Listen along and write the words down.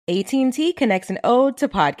AT&T connects an ode to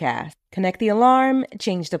podcasts. Connect the alarm,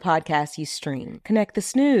 change the podcast you stream. Connect the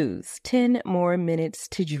snooze, 10 more minutes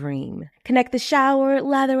to dream. Connect the shower,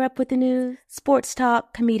 lather up with the news, sports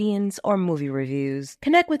talk, comedians, or movie reviews.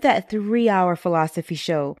 Connect with that 3-hour philosophy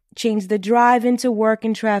show. Change the drive into work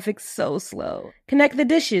and traffic so slow. Connect the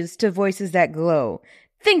dishes to voices that glow.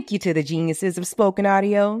 Thank you to the geniuses of spoken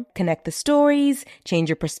audio. Connect the stories, change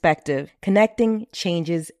your perspective. Connecting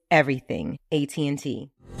changes everything.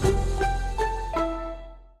 AT&T.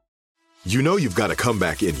 You know you've got a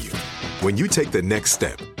comeback in you. When you take the next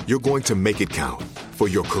step, you're going to make it count. For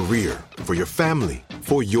your career, for your family,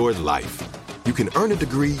 for your life. You can earn a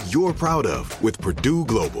degree you're proud of with Purdue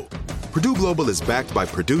Global. Purdue Global is backed by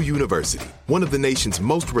Purdue University, one of the nation's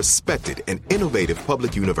most respected and innovative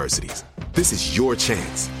public universities. This is your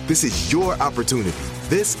chance. This is your opportunity.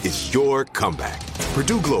 This is your comeback.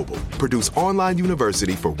 Purdue Global, Purdue's online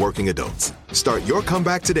university for working adults. Start your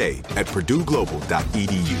comeback today at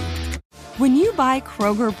purdueglobal.edu. When you buy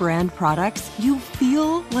Kroger brand products, you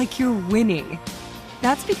feel like you're winning.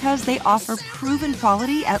 That's because they offer proven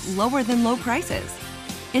quality at lower than low prices.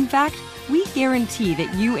 In fact, we guarantee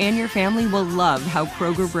that you and your family will love how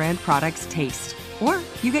Kroger brand products taste, or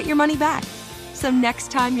you get your money back. So next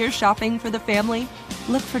time you're shopping for the family,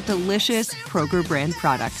 look for delicious Kroger brand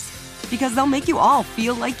products, because they'll make you all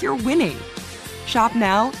feel like you're winning. Shop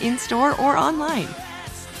now, in-store, or online.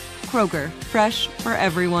 Kroger, fresh for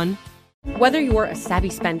everyone. Whether you're a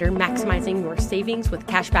savvy spender maximizing your savings with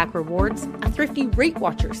cashback rewards, a thrifty rate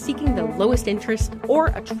watcher seeking the lowest interest, or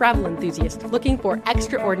a travel enthusiast looking for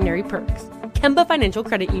extraordinary perks, Kemba Financial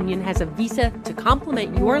Credit Union has a visa to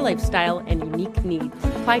complement your lifestyle and unique needs.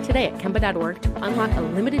 Apply today at Kemba.org to unlock a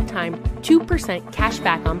limited time 2% cash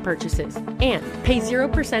back on purchases and pay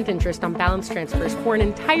 0% interest on balance transfers for an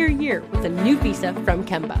entire year with a new visa from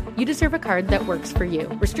Kemba. You deserve a card that works for you.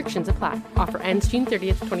 Restrictions apply. Offer ends June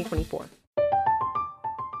 30th, 2024.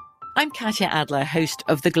 I'm Katya Adler, host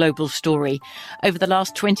of The Global Story. Over the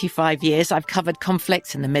last 25 years, I've covered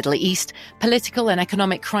conflicts in the Middle East, political and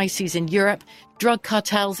economic crises in Europe, drug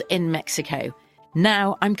cartels in Mexico.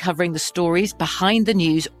 Now I'm covering the stories behind the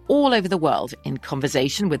news all over the world in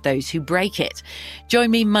conversation with those who break it. Join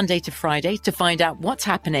me Monday to Friday to find out what's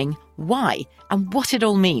happening, why, and what it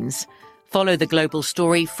all means. Follow The Global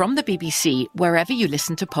Story from the BBC wherever you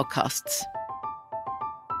listen to podcasts.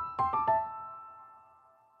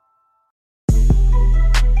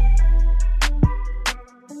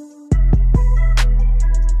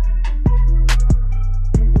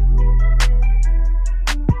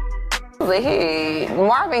 Ahead.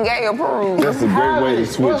 Marvin Gaye approved. That's a great way to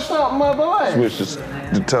switch. What's up, my boy? Switch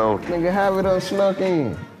the tone. Nigga, have it done snuck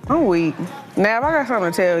in. I'm weak. Now, I got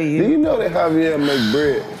something to tell you. Do you know that Javier make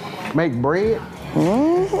bread? Make bread?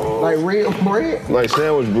 Mm-hmm. Like real bread? Like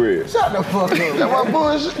sandwich bread. Shut the fuck up. That's my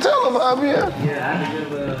bullshit. Tell him, Javier. Yeah, I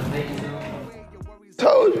just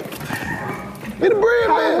Told you. Be the bread,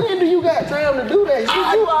 man. When do you got time to do that?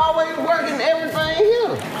 You always working everything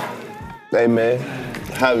here. Hey, man.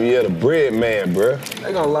 Javier the bread man, bro.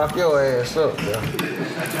 They gonna lock your ass up, bro.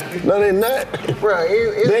 No, they not. Bro,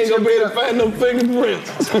 they ain't gonna be able to find no fingerprints.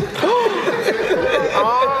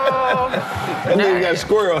 That nigga got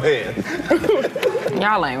squirrel head.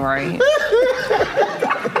 Y'all ain't right.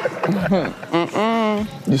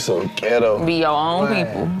 You so ghetto. Be your own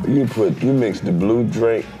people. You mix the blue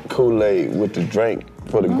drink Kool-Aid with the drink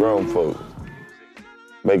for the grown folk.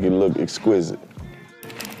 Make it look exquisite.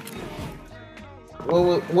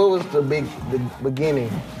 What was the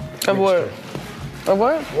beginning? Of what? Of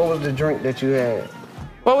what? What was the drink that you had?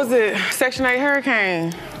 What was it? Section 8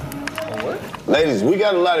 Hurricane. What? Ladies, we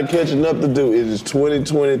got a lot of catching up to do. It is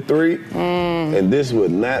 2023, and this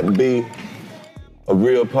would not be a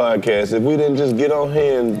real podcast if we didn't just get on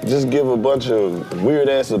here and just give a bunch of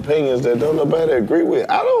weird-ass opinions that don't nobody agree with.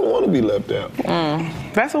 I don't want to be left out.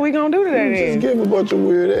 That's what we gonna do today, then. Just give a bunch of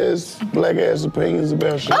weird-ass, black-ass opinions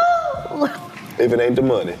about shit. If it ain't the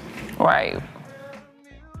money. Right.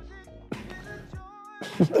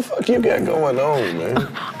 What the fuck you got going on, man?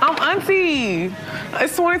 I'm auntie.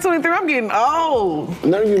 It's 2023. I'm getting old.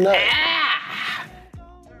 No, you're not.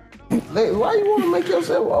 Why you want to make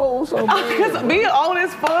yourself old so bad? Because being old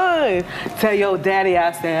is fun. Tell your daddy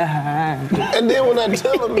I said hi. And then when I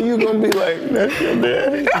tell him, you gonna be like, that's your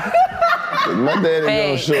daddy. My daddy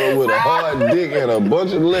gonna show up with a hard dick and a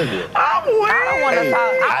bunch of liquor. I'm weird.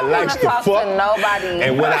 I don't want to talk to nobody.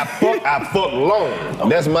 And when I fuck long.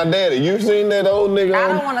 That's my daddy. You seen that old nigga? I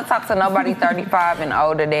don't want to talk to nobody 35 and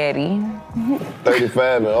older, daddy.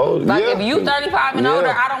 35 and older? Like, if you 35 and older,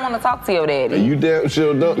 I don't want to talk to your daddy. And you damn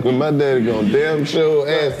sure don't, because my daddy gonna damn sure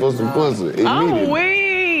ask for some pussy immediately. I'm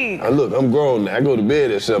weak. Look, I'm grown now. I go to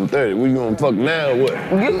bed at 7:30. We gonna fuck now or what?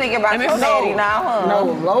 You thinking about your daddy now, huh? No,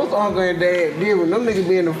 Lowe's uncle and dad different. Them niggas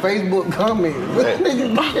be in the Facebook comments.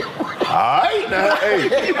 All right, now, hey,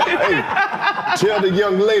 tell the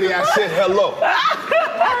young lady I said hello.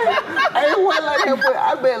 Hey, what like that? But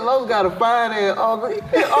I bet Lowe's got a fine ass uncle.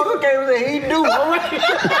 His uncle came and said he do.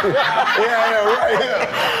 Yeah, right here.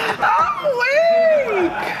 I'm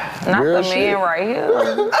weak. Not Real the shit. man right here.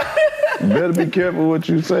 Better be careful what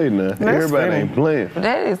you say now. Everybody ain't playing.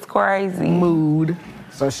 That is crazy. Mood.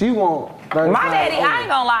 So she won't. My daddy, I ain't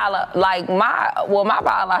gonna lie, like my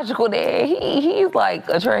biological dad, he's like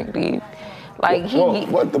attractive. Like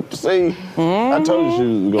what the see? I told you she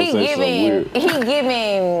was gonna say something weird. He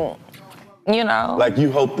giving, you know. Like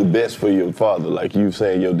you hope the best for your father. Like you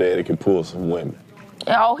saying your daddy can pull some women.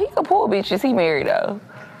 Oh, he can pull bitches. He married though.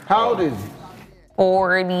 How old is he?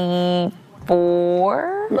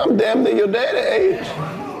 44. I'm damn near your daddy age.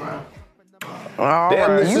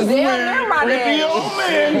 Damn, this You is damn weird. near my Ricky daddy. old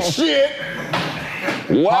man shit.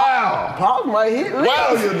 Wow. Pop might hit.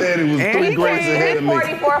 Wow, your daddy was 3 grades ahead of me.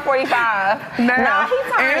 44, 45. Nah, he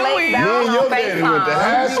turned late Me down and on your daddy went to FaceTime.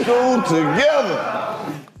 high school together.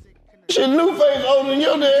 She new face older than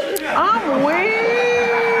your daddy. I'm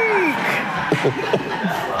weak.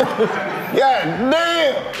 God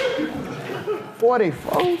damn.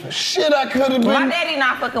 44. Shit, I could have been. My daddy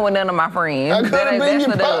not fucking with none of my friends. I coulda been your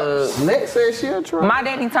That's pops. Lex said she'll try. My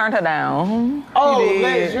daddy turned her down. Oh, He did.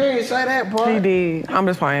 Lex, you ain't say that part. He did. I'm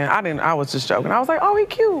just playing. I was just joking. I was like, oh, he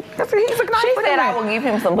cute. He's a nice She said I guy. would give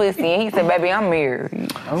him some pussy, and he said, baby, I'm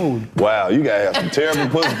married. Wow, you gotta have some terrible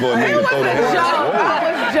pussy for a nigga to throw the hell out.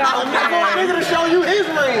 I was joking. I'm a nigga to show you his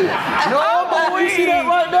ring. No, but you see that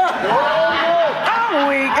right there? I'm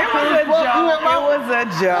weak. It was a joke. It was a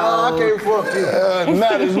joke. Oh, I can't fuck you.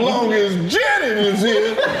 Not as long as Janet is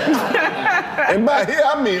here. And by here,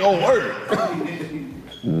 I mean on earth.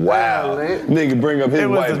 Wow. Nigga bring up his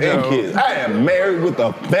was wife a and joke. kids. I am married with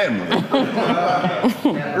a family.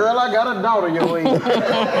 Girl, I got a daughter your age.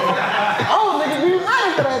 Oh, nigga, be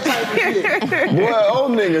ready for that type of shit. Boy,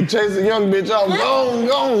 old nigga chase a young bitch off.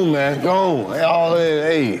 Gone, man. Gone. All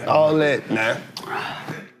that, nah.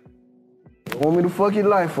 Want me to fuck your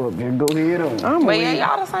life up? Just go ahead on. But yeah,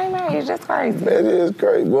 y'all the same age. That's crazy. That is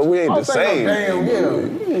crazy. Well, we ain't the same. Damn,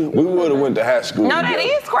 We would have went to high school. No, that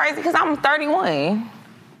together. is crazy because I'm 31.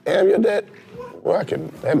 Damn, your dad. Well,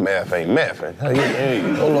 that math ain't mathing. Hey,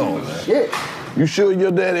 hold on, man. Shit. You sure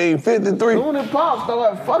your dad ain't 53? Soon as Pop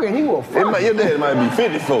started fucking, he was fucking. Your dad might be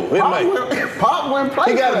 54. Pop wouldn't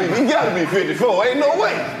play. He gotta be 54. Ain't no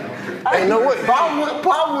way. Ain't no way. Pop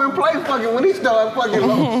wouldn't play fucking when he started fucking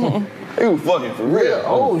Lowe's. He was fucking for real. Yeah,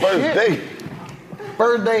 oh, on the first shit. date.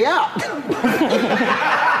 First day out.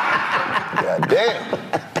 God damn.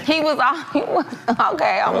 He was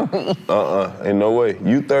okay, I'm weak. Ain't no way.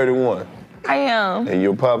 You 31. I am. And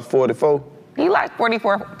your pop's 44? He like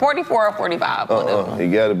 44 or 45. He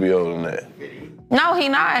gotta be older than that. No, he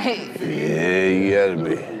not. Yeah, he gotta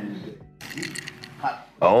be. I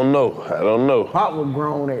don't know. Pop was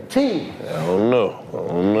grown at 10. I don't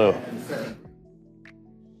know.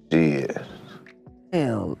 Shit.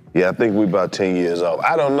 Damn. Yeah, I think we about 10 years off.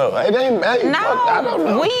 I don't know. It ain't, I don't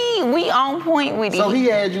know. We on point with So it. he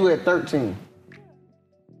had you at 13.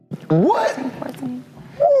 What? 14.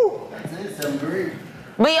 Woo.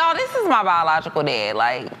 But y'all, this is my biological dad.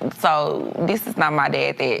 Like, so this is not my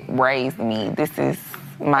dad that raised me. This is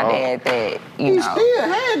my dad that, you He know. still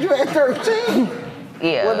had you at 13.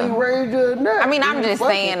 Yeah. Whether he raised you or not. I mean, I'm He just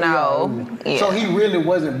fucking saying, with y'all. though. Yeah. So he really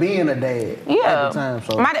wasn't being a dad Yeah. at the time.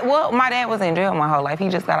 So My dad was in jail my whole life. He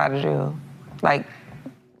just got out of jail. Like,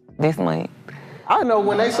 this month. I know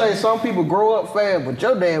when they say some people grow up fast, but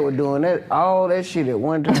your dad was doing all that shit at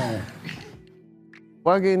one time.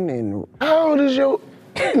 Fucking and How old is your...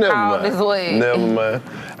 Never How old mind. is what? Never mind.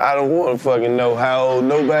 I don't want to fucking know how old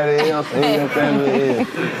nobody else in your family is.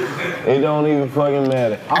 It don't even fucking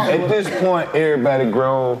matter. At this point, everybody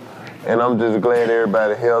grown, and I'm just glad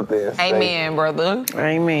everybody healthy and safe. Amen, brother.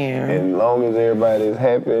 Amen. As long as everybody is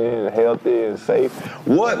happy and healthy and safe,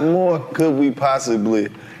 what more could we possibly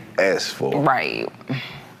ask for? Right.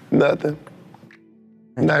 Nothing.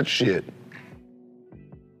 Not shit.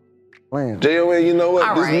 man. J.O.A., you know what?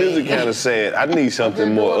 All This right. music kind of sad. I need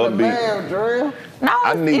something more upbeat. No,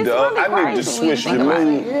 I need it's to really crazy switch when the you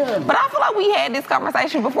think about mood. it. But I feel like we had this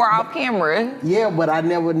conversation before off camera. Yeah, but I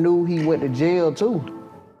never knew he went to jail too.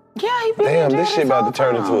 Yeah, he been in Damn, jail this shit about to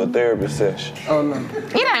turn whole into a time. therapy session. Oh no.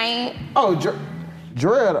 It ain't. Oh,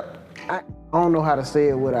 Dre, I don't know how to say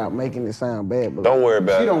it without making it sound bad, but Don't worry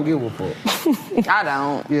about she it. don't give a fuck. I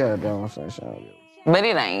don't. Yeah, don't say she don't give a But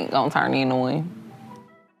it ain't gonna turn into one.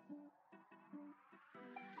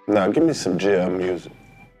 Nah, give me some jail music.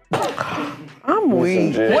 I'm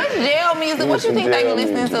weak. What's jail music? What you think they be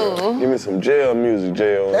listening to? Give me some jail music,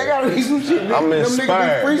 jail. That gotta be some shit. I'm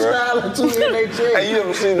inspired, them niggas be freestyling too in their chest. Hey, you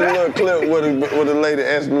ever seen the little clip where the lady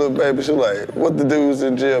asked the little baby, she like, what the dudes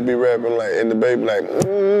in jail be rapping like? And the baby like,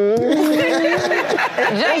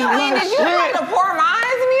 Jalen, did you like the Poor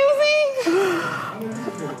Minds music?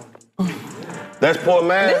 That's Poor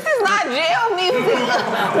Minds? This is not jail music.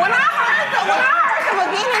 When I heard the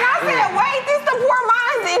beginning, I said, wait, this the Poor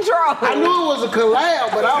Minds intro. I knew it was a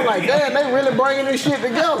collab, but I was like, damn, they really bringing this shit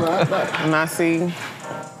together. And I see.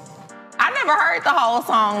 I never heard the whole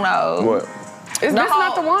song though. What? Is this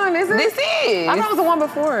not the one, is it? This is. I thought it was the one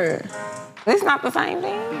before it. This not the same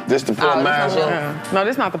thing? This the Poor Minds one? Yeah. No,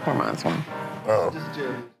 this not the Poor Minds one. Oh.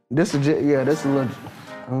 This is a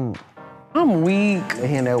little. I'm weak. They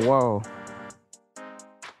hitting that wall.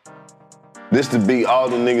 This to be all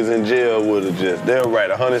the niggas in jail would have just, they'll write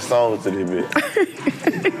 100 songs to this bitch.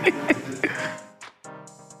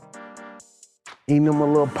 Eating them a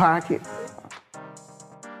little pocket.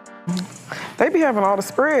 They be having all the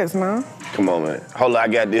spreads, man. Come on, man. Hold on, I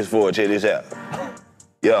got this for you. Check this out.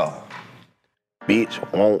 Yo, bitch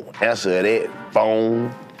won't answer that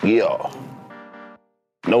phone. Yeah.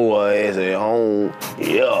 No ass at home.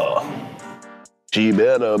 Yeah. She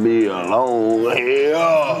better be alone.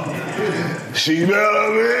 Yeah. She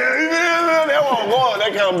better be. That won't go on.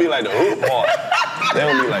 That can't be like the hook part. That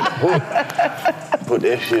don't be like the hook. Put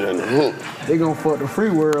that shit in the hook. They gonna fuck the free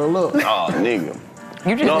world up. Oh, nigga.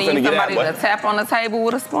 You just need somebody to tap on the table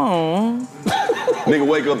with a spoon. Nigga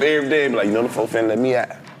wake up every day and be like, you know the folk finna let me out.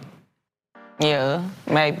 Yeah,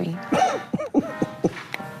 maybe.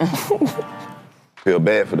 Feel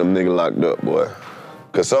bad for them niggas locked up, boy.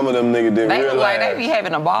 Cause some of them niggas didn't They realize. look like they be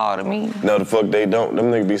having a ball to me. No, the fuck they don't.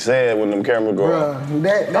 Them niggas be sad when them cameras go off. Bruh,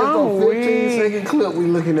 that's a 15-second clip we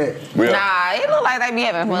looking at. Yeah. Nah, it look like they be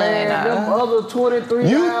having fun. Man, them other 23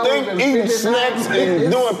 You hours think and eating 59 snacks and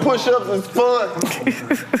minutes. doing push-ups is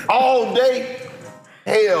fun all day?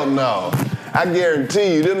 Hell no. I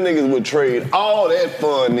guarantee you, them niggas would trade all that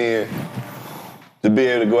fun in to be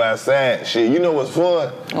able to go outside. Shit, you know what's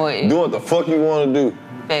fun? What? Doing what the fuck you want to do.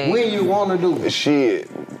 When you want to do it. Shit.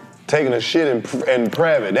 Taking a shit in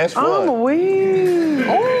private, that's fun. I'm weak. Ooh,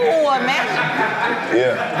 imagine.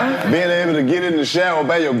 Yeah. Being able to get in the shower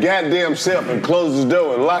by your goddamn self and close the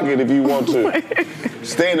door and lock it if you want to.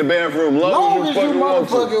 Stay in the bathroom long as you fucking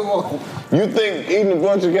want to. You think eating a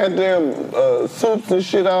bunch of goddamn soups and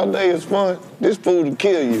shit all day is fun? This food will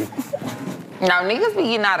kill you. No, niggas be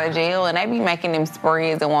getting out of jail and they be making them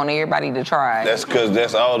spreads and want everybody to try. That's because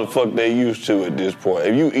that's all the fuck they used to at this point.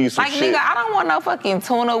 If you eat some Like, shit. nigga, I don't want no fucking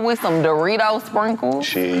tuna with some Dorito sprinkles.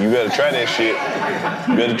 Shit, you better try that shit.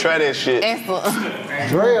 You better try that shit.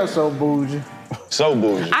 Drea so bougie. So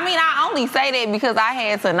bougie. I mean, I only say that because I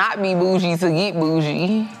had to not be bougie to get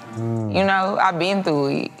bougie. You know, I've been through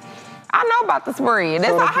it. I know about the spread.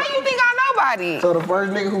 That's how you think I know about it? So the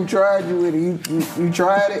first nigga who tried you with it, you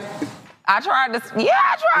tried it? I tried the spread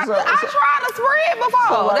before.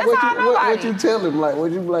 So, like, That's how I know about what you tell him? Like,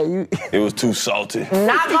 what you like? You? It was too salty.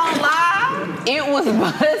 Not gonna lie, it was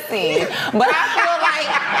busting. But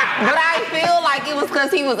I feel like it was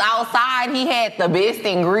because he was outside. He had the best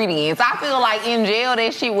ingredients. I feel like in jail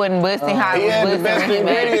that shit wasn't busting how He it had was the busting.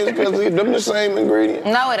 best ingredients because them the same ingredients.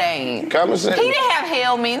 No, it ain't. Common sense. He didn't have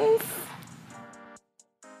Hellmann's.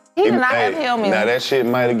 He did not have Hellmann's. Now that shit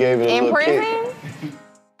might have gave it a In little prison? kick.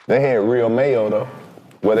 They had real mayo though,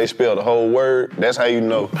 where they spell the whole word. That's how you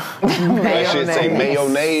know. That shit say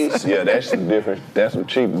mayonnaise. Yeah, that's different. That's some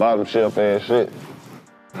cheap bottom shelf ass shit.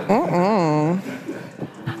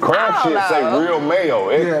 Crab shit say real mayo.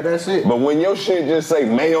 Yeah, that's it. But when your shit just say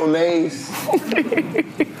mayonnaise,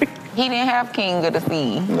 He didn't have King of the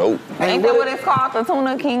Sea. nope. Ain't that what it's called? The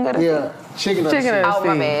tuna King of the Sea? Yeah, chicken of the sea. Oh,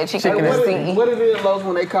 my bad. Chicken of the sea. What it is, Los,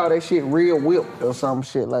 when they call that shit real whip or some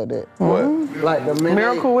shit like that? What? Like the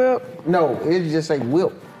Miracle Whip? No, it just say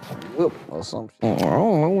whip or some shit. I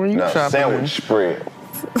don't know where you No, shopping. sandwich spread.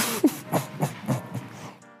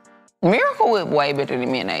 Miracle Whip way better than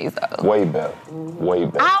mayonnaise, though. Way better. Way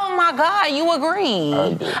better. Oh, my God. You agree. I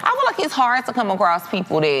agree. I feel like it's hard to come across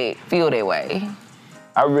people that feel that way.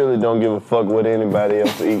 I really don't give a fuck what anybody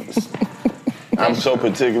else eats. I'm so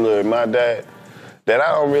particular in my diet that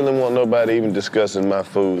I don't really want nobody even discussing my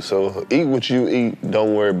food. So eat what you eat.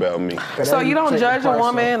 Don't worry about me. So you don't judge a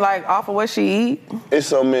woman like off of what she eat? It's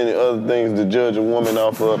so many other things to judge a woman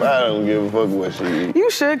off of. I don't give a fuck what she eat.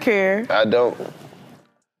 You should care. I don't.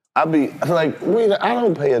 I be like, I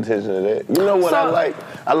don't pay attention to that. You know what I like?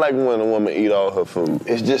 I like when a woman eat all her food.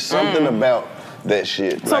 It's just something about that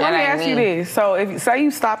shit. So Like, let me ask you this. So if say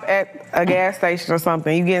you stop at a gas station or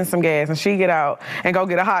something, you getting some gas and she get out and go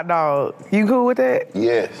get a hot dog, you cool with that?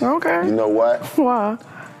 yes. Okay. You know why? Why?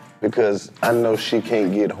 Because I know she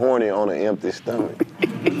can't get horny on an empty stomach.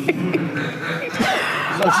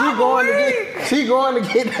 So she going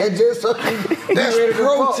to get that just so she That's ready to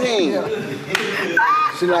fuck. protein.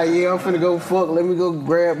 Yeah. She like, yeah, I'm finna go fuck. Let me go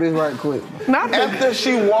grab this right quick. After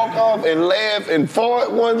she walk off and laugh and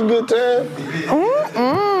fart one good time,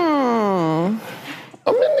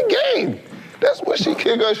 I'm in the game. That's when she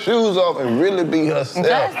kick her shoes off and really be herself.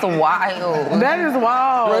 That's wild. That is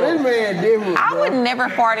wild. Bro, this man different. I would never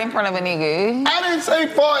fart in front of a nigga. I didn't say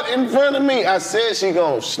fart in front of me. I said she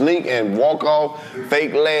gonna sneak and walk off,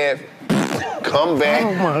 fake laugh, come back.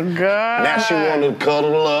 Oh my God. Now she wanna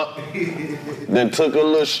cuddle up. Then took her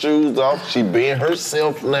little shoes off. She being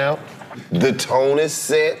herself now. The tone is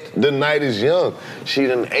set. The night is young. She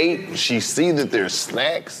done ate. She see that there's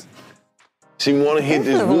snacks. She wanna hit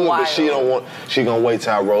this wood, but she don't want. She gonna wait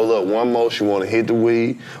till I roll up one more. She wanna hit the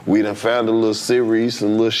weed. We done found a little series,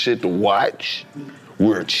 some little shit to watch.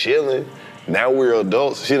 We're chilling. Now we're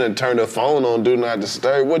adults. She done turned her phone on, do not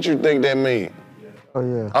disturb. What you think that mean? Oh,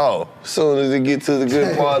 yeah. Oh, soon as it get to the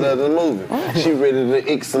good part of the movie, she ready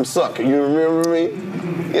to ick some sucker. You remember me?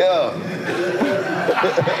 Yeah.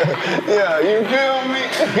 Yeah, you feel me?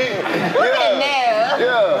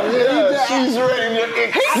 Yeah. She's ready to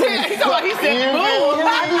ick some sucker. He said, You feel me?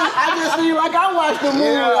 I just feel like I watched the movie.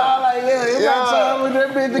 Yeah. I was like, yeah, it's about time with that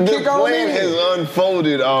bitch to The kick on plan in. has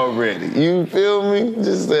unfolded already. You feel me?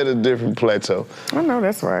 Just at a different plateau. I know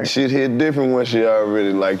that's right. Shit hit different when she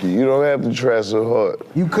already like you. You don't have to try so hard.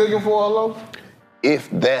 You cooking for her, Lo? If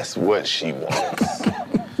that's what she wants.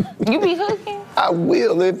 You be cooking? I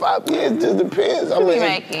will if I, it just depends. I You be mean,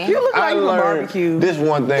 making? You look like I you a learned barbecue. this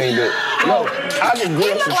one thing that, no, I can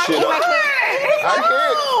grill some shit up. I can.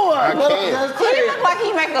 He look like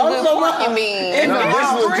he make a good pork and beans. No, this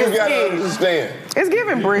is what you gotta brisket. understand. It's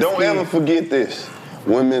giving brisket. Don't ever forget this.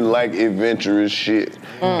 Women like adventurous shit.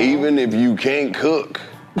 Even if you can't cook,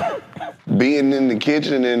 being in the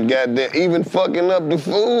kitchen and goddamn, even fucking up the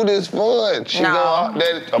food is fun.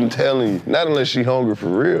 I'm telling you, not unless she hungry for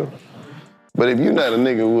real. But if you're not a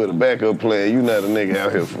nigga with a backup plan, you not a nigga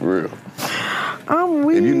out here for real. I'm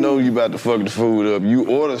weak. If you know you about to fuck the food up, you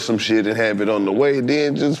order some shit and have it on the way,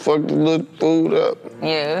 then just fuck the little food up.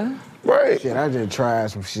 Yeah. Right. Shit, I just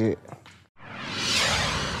tried some shit.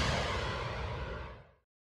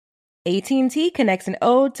 AT&T connects an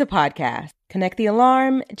ode to podcast. Connect the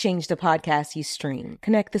alarm, change the podcast you stream.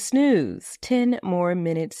 Connect the snooze, 10 more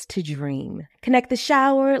minutes to dream. Connect the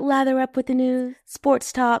shower, lather up with the news,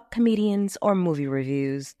 sports talk, comedians, or movie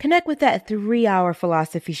reviews. Connect with that 3-hour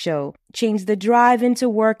philosophy show. Change the drive into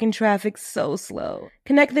work and traffic so slow.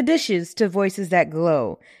 Connect the dishes to voices that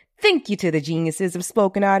glow. Thank you to the geniuses of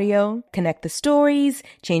spoken audio. Connect the stories,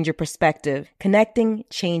 change your perspective. Connecting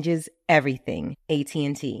changes everything.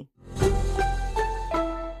 AT&T.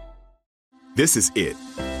 This is it.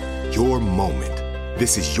 Your moment.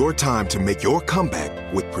 This is your time to make your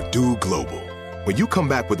comeback with Purdue Global. When you come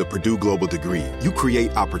back with a Purdue Global degree, you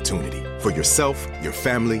create opportunity for yourself, your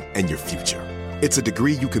family, and your future. It's a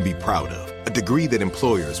degree you can be proud of, a degree that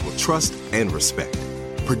employers will trust and respect.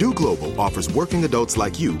 Purdue Global offers working adults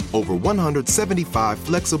like you over 175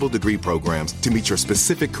 flexible degree programs to meet your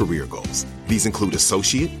specific career goals. These include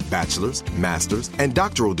associate, bachelor's, master's, and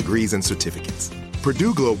doctoral degrees and certificates.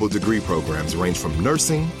 Purdue Global degree programs range from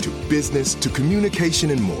nursing to business to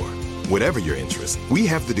communication and more. Whatever your interest, we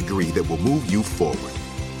have the degree that will move you forward.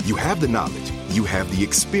 You have the knowledge, you have the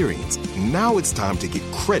experience. Now it's time to get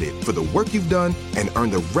credit for the work you've done and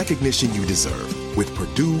earn the recognition you deserve with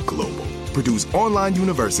Purdue Global, Purdue's online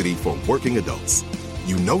university for working adults.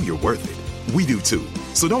 You know you're worth it. We do too.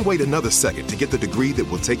 So don't wait another second to get the degree that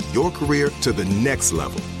will take your career to the next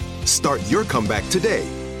level. Start your comeback today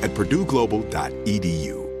at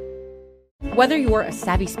purdueglobal.edu. Whether you're a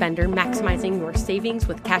savvy spender maximizing your savings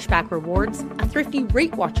with cashback rewards, a thrifty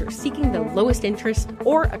rate watcher seeking the lowest interest,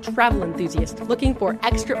 or a travel enthusiast looking for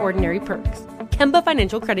extraordinary perks, Kemba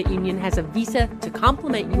Financial Credit Union has a visa to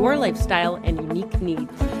complement your lifestyle and unique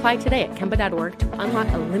needs. Apply today at Kemba.org to unlock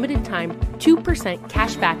a limited time 2%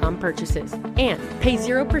 cash back on purchases and pay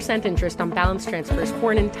 0% interest on balance transfers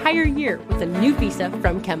for an entire year with a new visa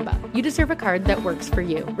from Kemba. You deserve a card that works for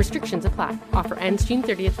you. Restrictions apply. Offer ends June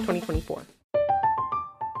 30th, 2024.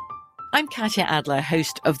 I'm Katya Adler,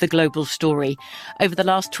 host of The Global Story. Over the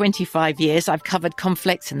last 25 years, I've covered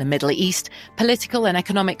conflicts in the Middle East, political and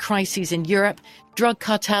economic crises in Europe, drug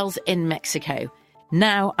cartels in Mexico.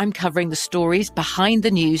 Now I'm covering the stories behind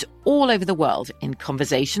the news all over the world in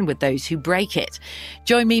conversation with those who break it.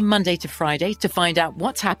 Join me Monday to Friday to find out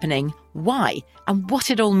what's happening, why, and what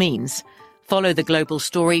it all means. Follow The Global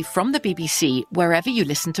Story from the BBC wherever you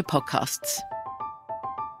listen to podcasts.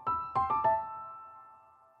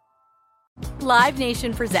 Live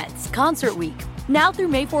Nation presents Concert Week. Now through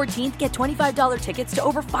May 14th, get $25 tickets to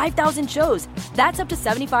over 5,000 shows. That's up to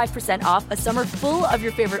 75% off a summer full of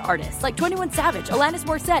your favorite artists like 21 Savage, Alanis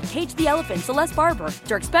Morissette, Cage the Elephant, Celeste Barber,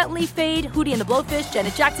 Dierks Bentley, Fade, Hootie and the Blowfish,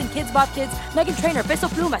 Janet Jackson, Kidz Bop Kids, Meghan Trainor, Peso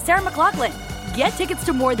Pluma, Sarah McLachlan. Get tickets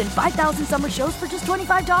to more than 5,000 summer shows for just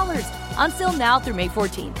 $25. Until now through May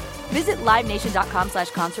 14th. Visit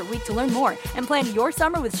LiveNation.com/Concert Week to learn more and plan your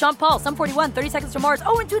summer with Sean Paul, Sum 41, 30 Seconds to Mars,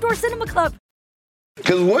 and Two Door Cinema Club.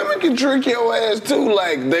 Because women can trick your ass too,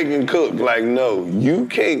 like they can cook. Like, no, you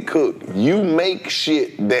can't cook. You make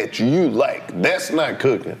shit that you like. That's not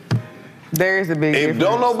cooking. There is a big difference. If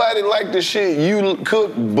don't nobody like the shit you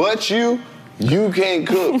cook but you can't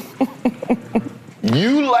cook.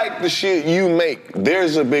 You like the shit you make.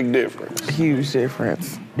 There's a big difference. Huge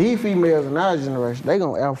difference. These females in our generation, they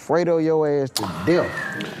gonna Alfredo your ass to death.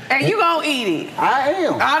 And you gonna eat it. I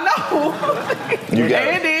am. I know. You got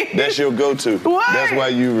it. That's your go-to. What? That's why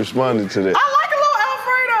you responded to that. I like a little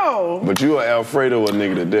Alfredo. But you an Alfredo a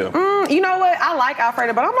nigga to death. You know what? I like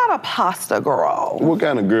Alfredo, but I'm not a pasta girl. What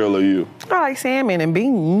kind of girl are you? I like salmon and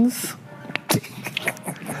beans.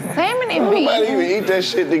 Salmon and beans. Nobody even eat that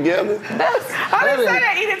shit together. I didn't say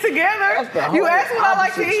that eat it together. You asked me what I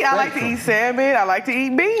like to eat. I like to eat salmon. I like to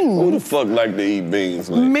eat beans. Who the fuck like to eat beans?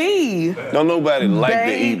 Like? Me. Don't nobody like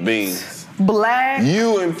to eat beans. Black.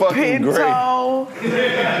 You and fucking Pinto.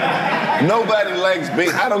 Gray. Nobody likes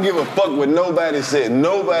beans. I don't give a fuck what nobody said.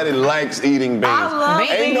 Nobody likes eating beans. I love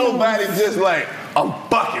beans. Ain't nobody just like, I'm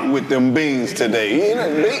fucking with them beans today. You know,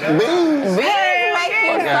 beans? Beans make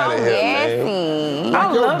you Fuck outta so here, gassy.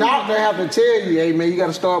 Like your doctor have to tell you, hey man, you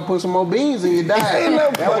gotta start putting some more beans in your diet. Ain't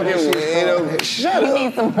no fucking, shut You up.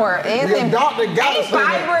 need some more. Your doctor gotta say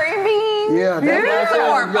that. Fiber in beans. Yeah, that's what I said.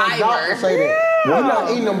 More Your doctor fiber. say that. You're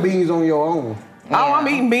not eating them beans on your own. Oh, I'm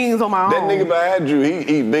eating beans on my own. That nigga behind you, he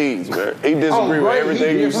eat beans, man. He disagree with Gray,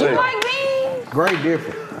 everything he you different. say. You like beans? Great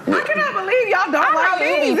different. I cannot believe y'all don't like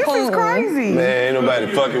beans. This is crazy. Man, ain't nobody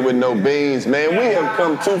fucking with no beans, man. We have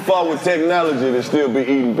come too far with technology to still be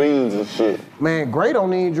eating beans and shit. Man, Gray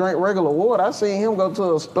don't even drink regular water. I seen him go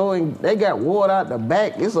to a store and they got water out the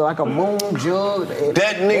back. It's like a moon jug.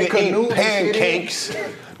 That nigga eat pancakes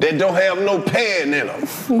that don't have no pan in them.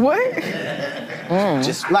 What?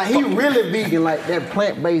 Just like he really vegan, like that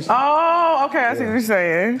plant-based. Oh, okay, I see what you're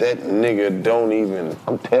saying. That nigga don't even,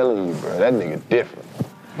 I'm telling you, bro, that nigga different.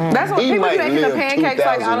 That's what He people be might making the live pancakes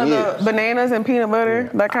like out of 2,000 the years. bananas and peanut butter,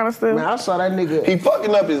 that kind of stuff. Man, I saw that nigga. He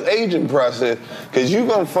fucking up his aging process, cause you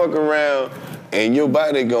gonna fuck around and your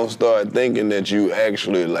body gonna start thinking that you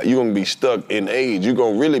actually, like, you gonna be stuck in age. You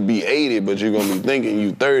gonna really be 80, but you gonna be thinking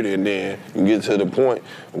you 30, and then you get to the point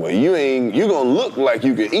where you gonna look like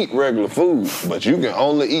you can eat regular food, but you can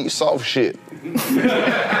only eat soft shit.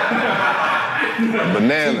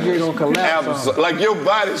 Bananas, TJ gonna collapse apples, like your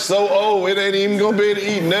body's so old, it ain't even gonna be able to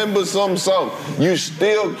eat nothing but something soft. You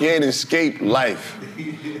still can't escape life.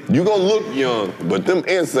 You gonna look young, but them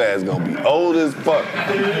insides gonna be old as fuck.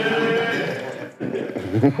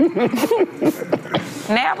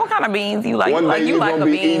 Now, what kind of beans you like? One day Like, you you like gonna a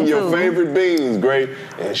be bean eating your too. favorite beans, Gray,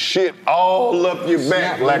 and shit all up your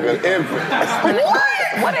back like an infant.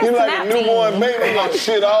 What is You like snap a newborn beans? baby, gonna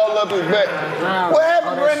shit all up his back. What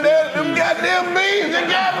happened, granddad? Them goddamn beans that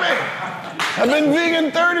got me. I've been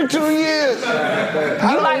vegan 32 years. I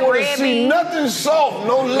don't like want to red see beans? nothing soft,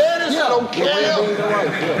 no lettuce, no kale.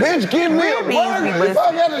 Bitch, give me a Red beans be burger if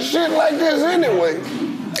I got a shit like this anyway.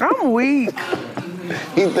 I'm weak.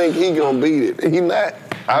 He think he gonna beat it. He not.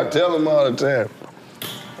 I tell him all the time.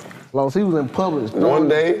 Los, he was in Publix. One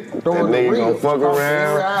day, that nigga gonna fuck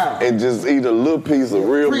around and just eat a little piece of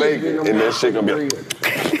real bacon, and that shit gonna be like,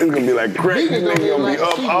 it's gonna be like crack. This nigga gonna be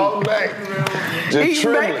up all night, just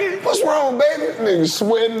trembling. What's wrong, baby? Nigga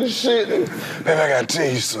sweating and shit. Baby, I gotta tell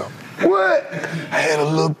you something. What? I had a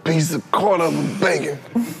little piece of quarter of bacon.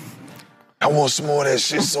 I want some more of that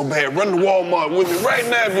shit so bad. Run to Walmart with me right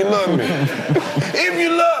now if you love me. If you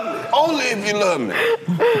love me. Only if you love me.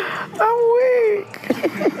 I'm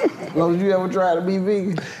weak. Los, you ever try to be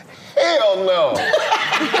vegan? Hell no.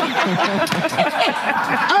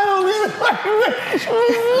 I don't even like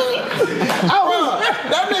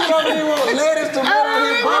that nigga don't even want lettuce, tomato,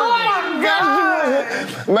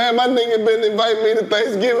 Man, my nigga been inviting me to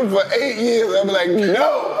Thanksgiving for 8 years. I'm like,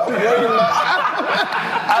 no.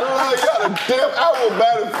 I'm I love y'all to death. I will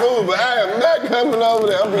buy the food, but I am not coming over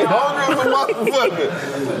there. I'll be hungry as a motherfucker.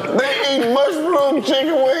 They eat mushroom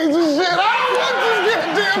chicken wings and shit. I don't want this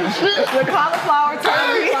goddamn shit. The cauliflower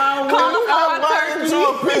turkey. Cauliflower turkey.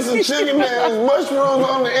 A piece of chicken that has mushrooms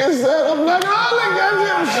on the inside. I'm like, all that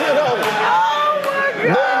goddamn shit on it. Oh my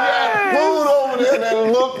God. They got food over there that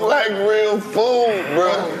look like real food,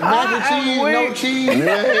 bro. Mac and cheese, no cheese.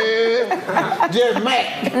 Man. Just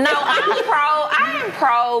mac. No, I am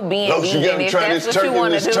pro being Look, you vegan gotta if try that's this what you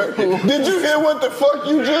want turkey, to this do. turkey. Did you hear what the fuck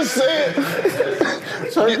you just said?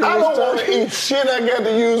 I don't want to eat shit I got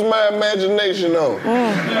to use my imagination on.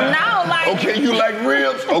 No, like... Okay, you like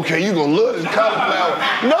ribs? Okay, you gonna love this cauliflower.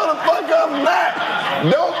 No, the fuck I'm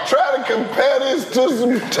not. Don't try to compare this to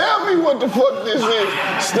some... Tell me what the fuck this is.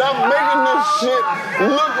 Stop making this shit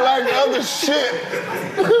look like other shit.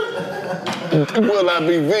 Will I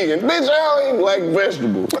be vegan? Bitch, I don't even like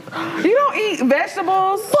vegetables. You don't eat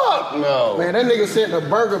vegetables? Fuck no. Man, that nigga sent a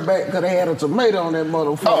burger back because they had a tomato on that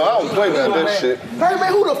motherfucker. Oh, I don't play about that shit. Hey,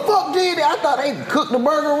 man, who the fuck did that? I thought they cooked the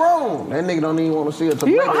burger wrong. That nigga don't even want to see a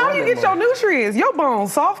tomato. How do you get your nutrients? Your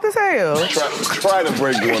bones soft as hell. Try to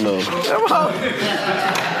break one of them.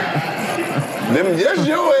 That's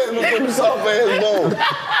your ass with them soft ass bones.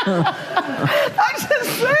 I'm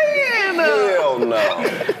just saying. Hell no.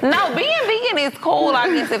 No, being vegan is cool, I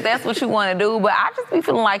guess, if that's what you want to do. But I just be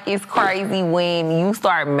feeling like it's crazy when you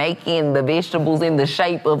start making the vegetables in the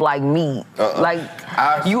shape of like meat. Like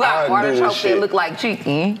you got artichokes that look like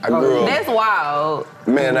chicken. I grew up. That's wild.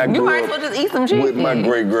 Man, I grew You might up as well just eat some chicken. with my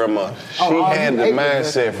great grandma. She had the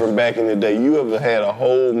mindset from back in the day. You ever had a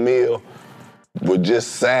whole meal with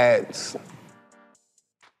just sides?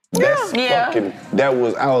 That's fucking. That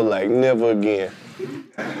was. I was like, never again.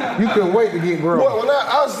 You couldn't wait to get grown.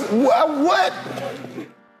 What?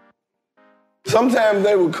 Sometimes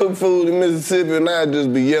they would cook food in Mississippi and I'd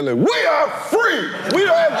just be yelling, "We are free! We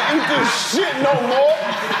don't have to eat this shit no more!"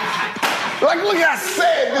 Like, look how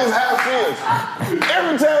sad this house is.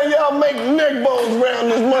 Every time y'all make neck bones around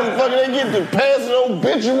this motherfucker, they get to passing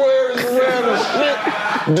obituaries around and shit.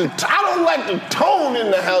 I don't like the tone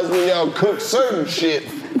in the house when y'all cook certain shit.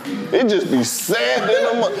 It just be sad.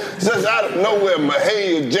 Since out of nowhere,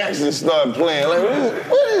 Mahalia Jackson started playing. Like,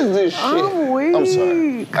 what is this shit? I'm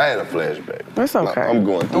sorry. I had a flashback. That's okay. I'm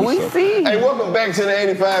going through We something. see. Hey, welcome back to the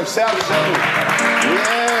 85 South Show.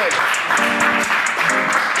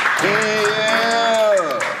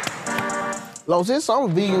 Yeah. Los, there's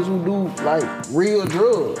some vegans who do like real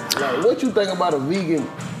drugs. Like, what you think about a vegan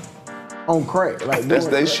on crack? Like, that's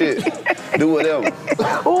their shit. Do whatever.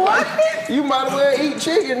 What? You might as well eat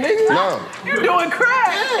chicken, nigga. No. You doing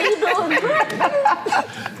crack? Yeah, you doing crack.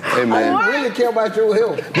 Hey, man. I really care about your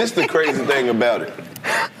health. This the crazy thing about it.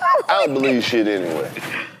 I don't believe shit anyway.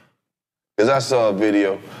 Because I saw a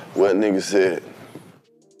video where a nigga said,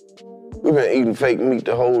 we've been eating fake meat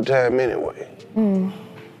the whole time anyway.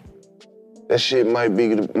 That shit I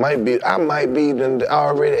might be done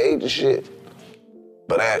already ate the shit.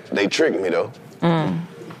 But they tricked me though.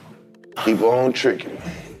 Keep on tricking me.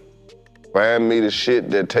 Find me the shit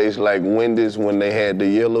that tastes like Wendy's when they had the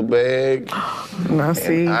yellow bag. Now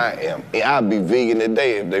see. I'll be vegan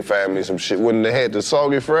today if they find me some shit. When they had the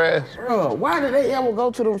soggy fries. Bro, why did they ever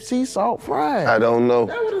go to them sea salt fries? I don't know.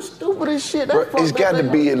 That was the stupidest shit. Bro, it's got to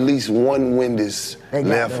be at least one Wendy's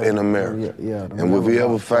left in America. Yeah, and if we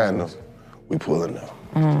ever find them, we pulling them.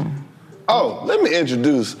 Oh, let me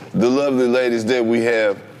introduce the lovely ladies that we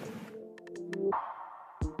have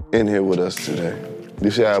in here with us today. You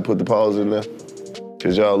see how I put the pause in there?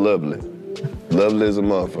 Cause y'all lovely. Lovely as a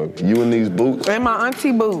motherfucker. You in these boots. And my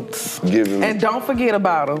auntie boots. Giving me, and don't forget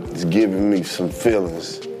about them. It's giving me some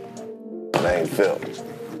feelings that I ain't felt.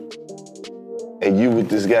 And you with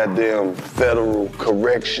this goddamn federal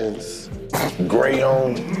corrections, gray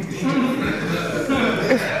on.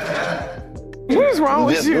 What's wrong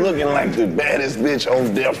with you? Just looking like the baddest bitch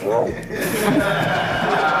on death row.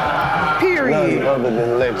 Period. None other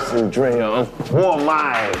than Lex and Dre on Warm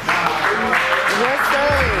Minds. What's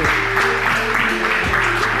up?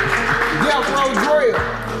 Death Row Dre.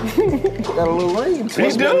 Got a little ring to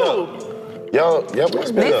What's it. been up? Y'all,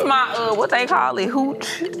 what's been This up? my, what they call it,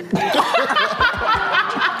 hooch.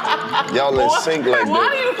 Y'all in sync like Why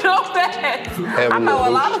that. do you know that? Have I know a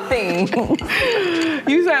little lot of things.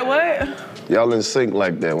 You said what? Y'all in sync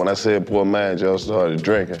like that. When I said poor minds, y'all started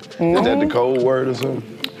drinking. Is that the code word or something?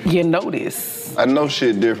 You know this. I know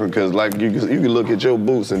shit different because like you can look at your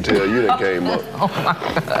boots and tell you that came up. Oh my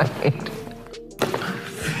God.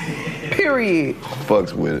 Period.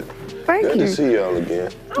 Fucks with it. Thank Good you. to see y'all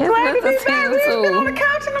again. I'm glad to be good to see back. you We ain't been too. on the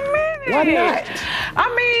couch in a minute. Why not? I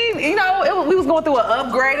mean, you know, we was going through an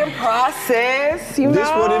upgrading process, you know? This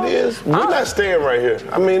what it is? We're not staying right here.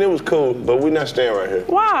 I mean, it was cool, but we're not staying right here.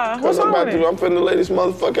 Why? Because I'm finna lay this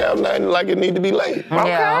motherfucker out now like it need to be laid.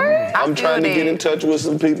 Okay. I'm trying to get in touch with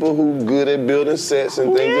some people who good at building sets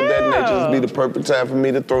and things of that nature. This be the perfect time for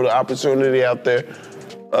me to throw the opportunity out there.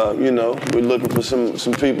 You know, we're looking for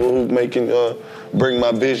some people who bring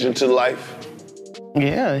my vision to life.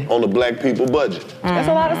 Yeah. On the black people budget. There's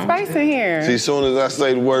a lot of space in here. See, as soon as I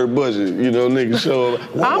say the word budget, you know, niggas show up.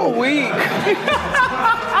 I'm weak.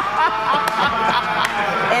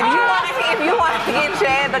 If you want to get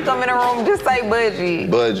Chad to come in the room, just say budget.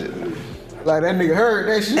 Budget. Like that nigga heard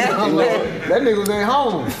that shit. I'm like, that nigga was at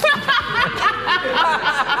home.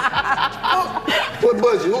 What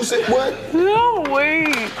budget? Who said what? No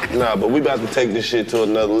weak. Nah, but we about to take this shit to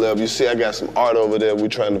another level. You see, I got some art over there. We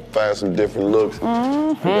trying to find some different looks.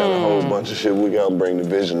 Mm-hmm. We got a whole bunch of shit. We gotta bring the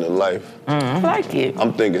vision to life. I like it.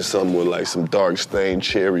 I'm thinking something with like some dark stained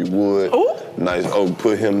cherry wood. Ooh. Nice oak,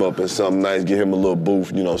 put him up in something nice, get him a little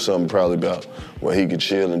booth, you know, something probably about where he could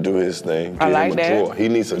chill and do his thing. Get I like him a that. drawer. He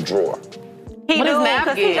needs a drawer. He do,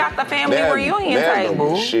 because he got the family reunion Nav table.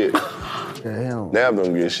 don't get shit. Damn. Nav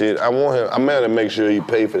don't get shit. I'm mad to make sure he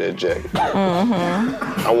pay for that jacket.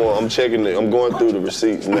 I'm checking it. I'm going through the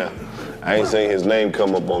receipts now. I ain't seen his name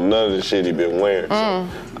come up on none of the shit he been wearing. So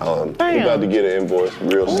he about to get an invoice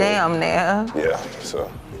real soon. Damn, Nav. Yeah, so.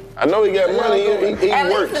 I know he got money. He At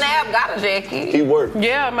works. least Nav got a jacket. He works.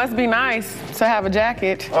 Yeah, it must be nice to have a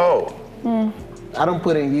jacket. Oh. I done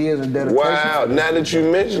put in years of dedication. Wow, now that you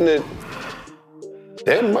mention it,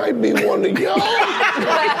 that might be one of y'all.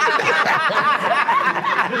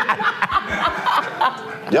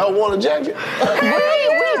 Y'all want a jacket?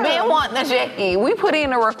 We been wanting a jacket. We put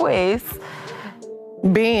in a request.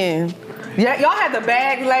 Ben. Yeah, y'all had the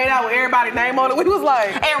bags laid out with everybody's name on it. We was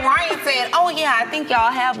like... And Ryan said, oh yeah, I think y'all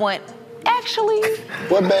have one. Actually.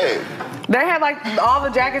 What bag? They had like all the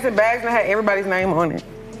jackets and bags that had everybody's name on it.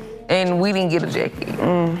 And we didn't get a jacket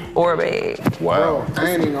or a bag. Wow. Bro,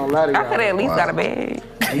 I ain't even gonna lie to y'all. I could have at least got a bag.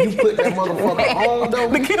 And you put that motherfucker on though.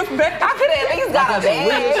 I could have at least got a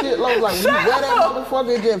bag. Shit, like when you wear that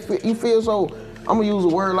motherfucker, it just you feel so. I'm gonna use a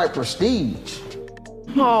word like prestige.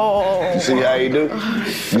 Oh. You see how he do? I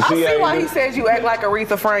see why he says you act like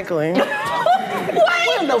Aretha Franklin.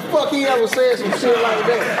 When the fuck he ever said some shit like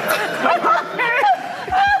that?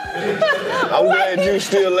 I'm glad you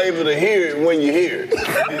still able to hear it when you hear it.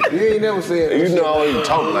 You ain't never said You know I don't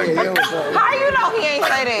talk like that. How you know he ain't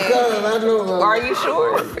say that? Cause I know. Are you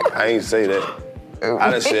sure? I ain't say that.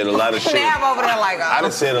 I done said a lot of shit. Nav over there like, I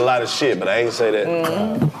done said a lot of shit, but I ain't say that.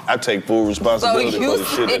 I take full responsibility for the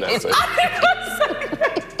shit that I say.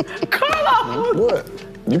 Carlos. What?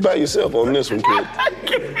 You by yourself on this one, kid.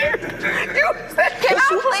 Can I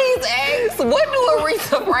please ask, what do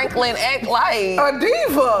Aretha Franklin act like? A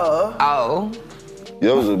diva. Oh.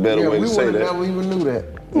 That was a better way to say we that. never even knew that.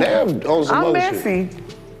 Nav on some I'm other messy. shit.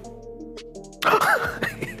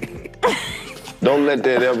 Don't let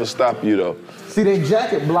that ever stop you, though. See, that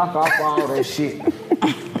jacket block off all that shit.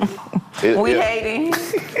 We hating.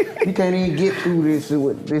 You can't even get through this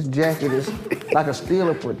with this jacket. It's like a steel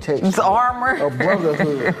of protection. It's armor. A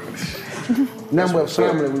brotherhood. Nothing but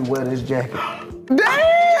family we wear this jacket.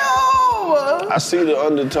 Damn! I see the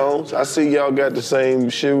undertones. I see y'all got the same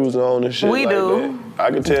shoes on and shit We like do. that.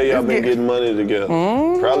 I can tell y'all been getting money together.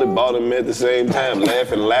 Probably bought them at the same time,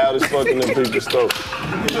 laughing loud as fuck in them people's store.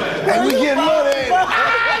 Hey, we getting money, ain't it?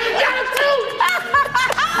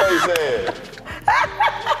 Face ass.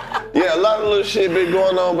 Yeah, a lot of little shit been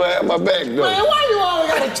going on behind my back, though. Man, why you always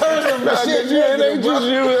gotta turn some shit? It ain't just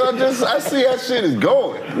you. I see how shit is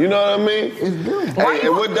going. You know what I mean? It's good. Hey,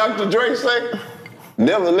 and what Dr. Dre say?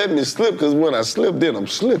 Never let me slip, because when I slip, then I'm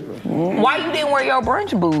slipping. Why you didn't wear your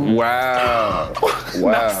brunch boots? Wow.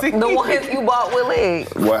 Wow. The ones you bought with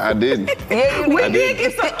legs. Well, I didn't. Yeah, you did. We did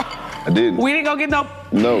get some. I didn't. We didn't go get no.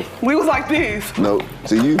 No. We was like this. No.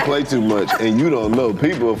 See, you play too much, and you don't know.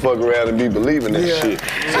 People will fuck around and be believing this shit.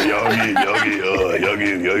 So y'all get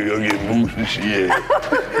boots and shit.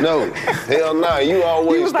 No, hell nah. You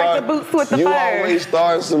always You was like the boots with the You fur. always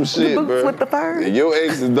start some shit, boots bro. with the fur. And your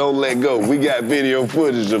exes don't let go. We got video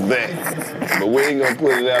footage of that, but we ain't gonna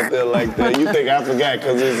put it out there like that. You think I forgot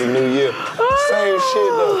because it's a new year? Same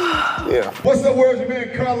shit though. Yeah. What's the words, man?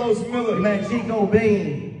 Carlos Miller. Man, Chico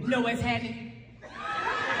Bean. You know what's happening?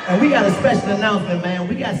 And we got a special announcement, man.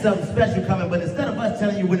 We got something special coming, but instead of us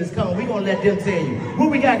telling you when it's coming, we're gonna let them tell you. Who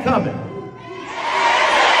we got coming?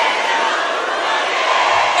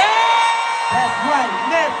 That's right,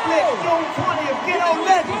 Netflix, June 20th, get on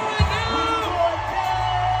Netflix.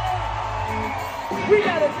 We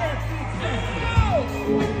got a Netflix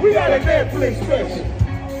We got a Netflix special.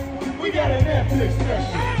 We got a Netflix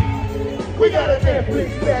special. We got a Netflix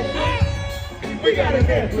special. We got a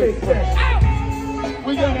Netflix special.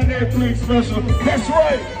 We got a Netflix special. That's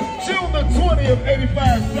right. June the 20th,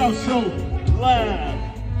 85 South Show live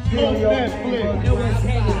on Netflix.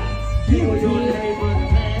 Steal your neighbor's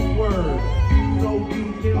password. So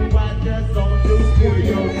you can watch us on News. Steal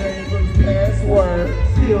your neighbor's password.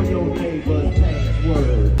 Steal your neighbor's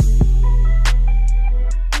password.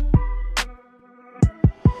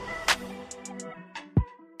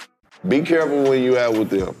 Be careful when you out with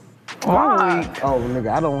them. Why? Oh,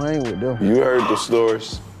 nigga, I don't hang with them. You heard the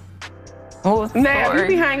stories. Now, you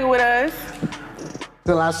be hanging with us.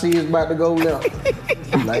 Till I see it's about to go left.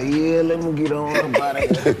 Like, yeah, let me get on about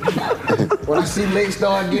it. When I see Lake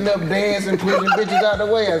start getting up dancing, pushing bitches out the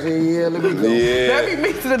way, I say, yeah, let me go. Yeah. That be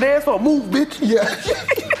me to the dance floor. Move, bitch. Yeah.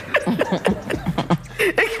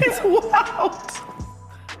 It gets wild.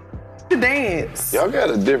 To dance. Y'all got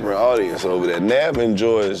a different audience over there. Nav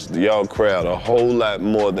enjoys y'all crowd a whole lot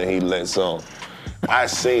more than he lets on. I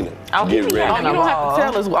seen him. Get ready. Oh, you don't have to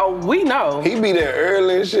tell us. Oh, we know. He be there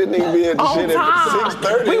early and shit, and he be at the On shit time. at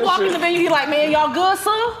 6:30. We and walk in shit. the venue, he like, man, y'all good,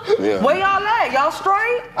 son? Yeah. Where y'all at? Y'all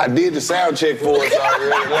straight? I did the sound check for us already.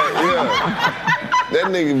 Like, yeah. That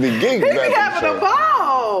nigga be geeked He about be that having a shit.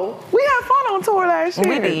 ball. We had fun on tour last year.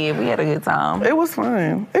 We did. We had a good time. It was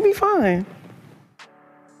fun. It be fun.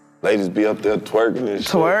 Ladies be up there twerking and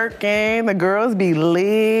shit. Twerking. The girls be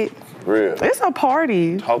lit. Real. It's a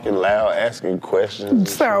party. Talking loud, asking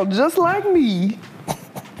questions. Sound just like me.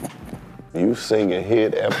 You singing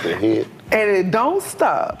hit after hit. And it don't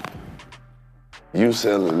stop. You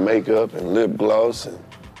selling makeup and lip gloss and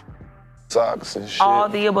socks and shit. All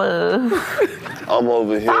the above. I'm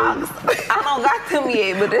over here. I don't got them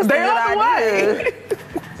yet, but that's a They good on the idea. way.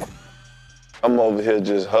 I'm over here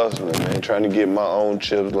just hustling, man, trying to get my own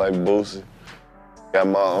chips like Boosie. Got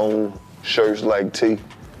my own shirts like T.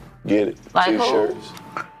 Get it? Like who? T-shirts.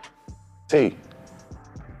 T.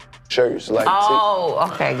 Shirts like Oh,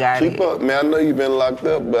 okay, got T. it. Keep up, man. I know you've been locked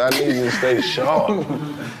up, but I need you to stay sharp.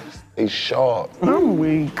 Stay sharp. I'm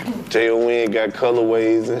weak. J.O.N. got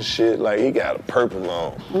colorways and shit. Like, he got a purple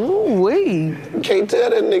on. Ooh-wee. You can't tell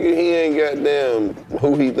that nigga he ain't goddamn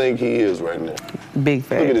who he think he is right now. Big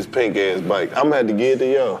fat. Look at this pink ass bike. I'm gonna have to give it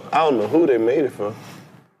to y'all. I don't know who they made it for.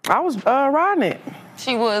 I was riding it.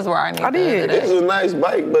 She was riding it. I did. the other It's day. a nice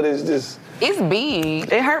bike, but it's just. It's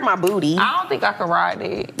big. It hurt my booty. I don't think I could ride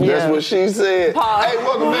it. That's what she said. Pause. Hey,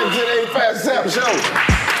 welcome back to the 85 South Show.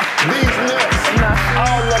 These nuts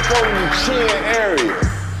all up on the chin area.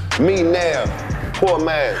 Me now, poor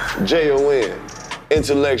man, J.O.N.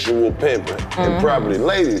 Intellectual pimping and property.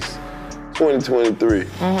 Ladies, 2023.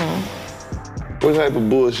 What type of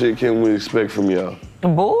bullshit can we expect from y'all?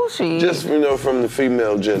 Bullshit. Just, from the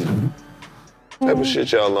female gender. What type of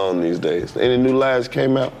shit y'all on these days? Any new lies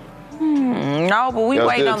came out? No, but we Y'all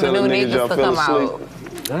waiting still on the telling new niggas y'all niggas to fell come asleep?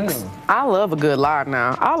 out. Damn. I love a good lie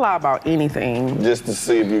now. I'll lie about anything. Just to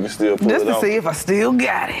see if you can still pull Just it to off. see if I still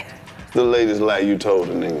got it. The latest lie you told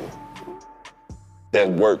a nigga. That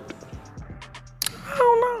worked. I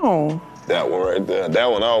don't know. That one right there. That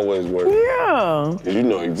one always works. Yeah. Cause you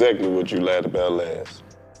know exactly what you lied about last.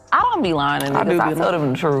 I don't be lying to I do niggas. I be tell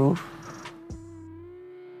them the truth.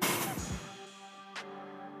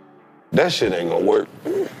 That shit ain't gonna work.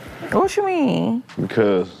 What you mean?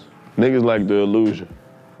 Because niggas like the illusion.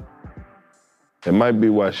 It might be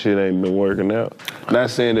why shit ain't been working out. Not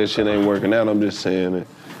saying that shit ain't working out, I'm just saying that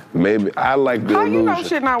maybe I like the How illusion. you know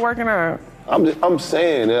shit not working out? I'm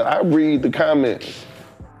saying that I read the comments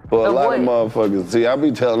for a Of lot of what? motherfuckers. See, I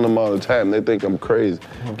be telling them all the time, they think I'm crazy.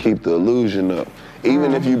 Keep the illusion up.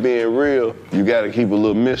 Even if you being real, you gotta keep a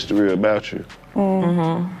little mystery about you.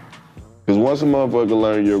 Because once a motherfucker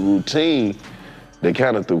learn your routine, they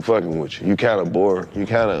kind of through fucking with you. You kind of bored. You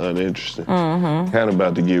kind of uninterested. Kind of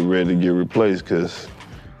about to get ready to get replaced because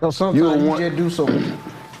So sometimes you just do some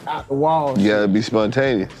out the wall. you gotta be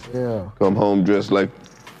spontaneous. Yeah. Come home dressed like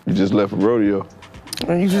you just left a rodeo.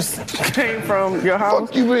 And you just came from your house?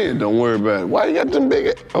 Fuck you in. Don't worry about it. Why you got them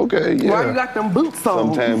big? Okay, yeah. Why you got them boots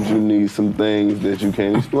on? Sometimes you need some things that you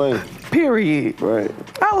can't explain. Period. Right.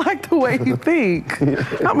 I like the way you think.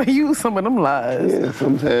 I'm gonna use some of them lies. Yeah,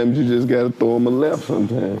 sometimes you just gotta throw them a left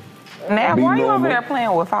sometimes. Now, Be why you over normal. there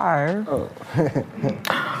playing with fire?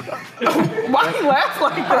 Why you ask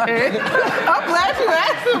like that? I'm glad you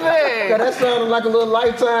asked Yeah, me. that sounded like a little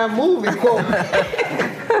Lifetime movie quote.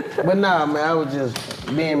 But nah, man, I was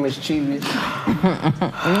just being mischievous.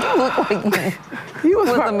 You look like you You was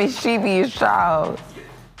was a mischievous child.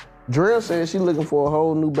 Drill said she looking for a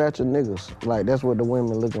whole new batch of niggas. Like, that's what the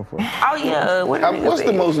women looking for. Oh, yeah. What's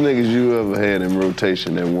the most niggas you ever had in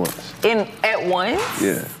rotation at once? At once?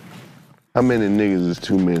 Yeah. How many niggas is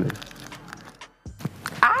too many?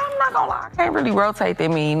 I'm not gonna lie, I can't really rotate that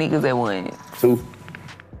many niggas at once. 2?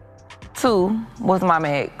 2 was my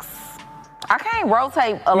max. I can't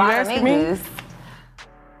rotate a lot of niggas.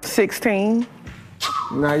 16.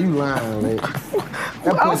 Nah, you lying, man.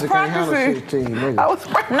 That I was pussy can't handle practicing. 16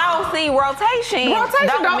 niggas. No, see, rotation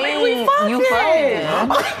don't mean we fucking. you fucking.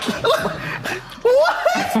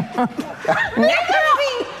 What?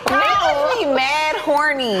 Niggas be mad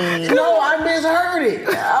horny. No, I misheard it.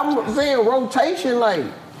 I'm saying rotation, like.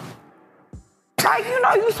 Like, you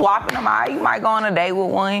know, you swapping them out. You might go on a date with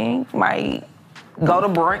one. You might go to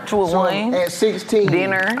brunch with one. At 16.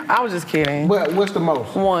 Dinner. I was just kidding. But what's the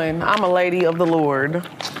most? 1. I'm a lady of the Lord.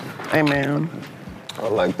 Amen. I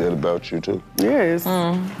like that about you, too. Yes.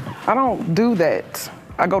 I don't do that.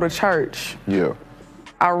 I go to church. Yeah.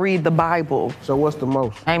 I read the Bible. So what's the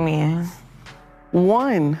most? Amen.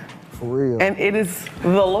 1. For real. And it is the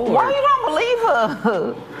Lord. Why you don't believe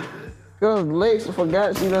her? Because Lex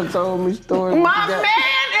forgot she done told me stories. My man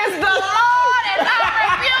is the Lord and I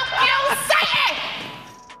rebuke you, say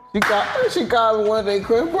it! She called me one day,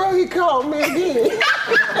 Chris, bro, he called me again.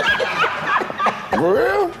 For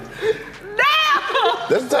real? Damn!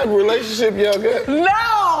 That's the type of relationship y'all got? No!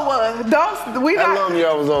 How long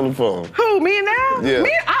y'all was on the phone? Who, me and Al? Yeah.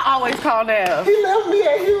 I always call Al. He left me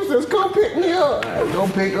at Houston's, come pick me up. Go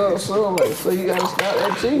pick up some, so you gotta stop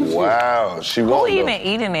that cheating shit. Wow, she Who won't even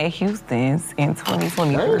eating at Houston's in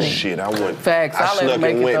 2023? Shit, I went. Facts, I I'll let snuck him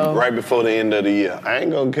make and it, went though. right before the end of the year. I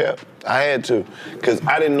ain't gonna cap. I had to, cause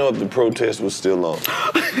I didn't know if the protest was still on.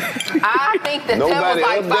 I think that Nobody was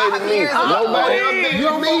like 5 updated me. years ago. Nobody You updated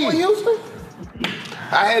don't fuck with me. Houston?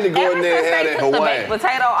 I had to go in there and have Ever that since they took the Hawaiian. baked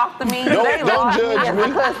potato off the menu, Don't- they don't lost me judge as me.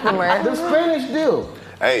 a customer. The Spanish deal.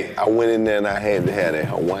 Hey, I went in there and I had to have that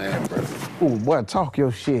Hawaiian, bro. Ooh, boy, talk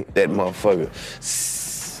your shit. That motherfucker.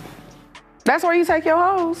 That's where you take your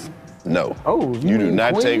hoes? No. Oh, You do mean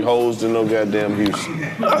not Queens? take hoes to no goddamn Houston.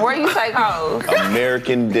 Where you take hoes?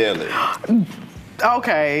 American Deli.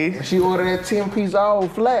 Okay. She ordered that 10-piece all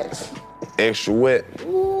flats. Extra wet.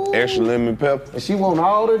 Extra lemon pepper. And she want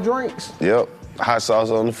all the drinks. Yep. Hot sauce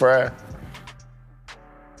on the fry.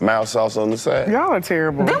 Mild sauce on the side. Y'all are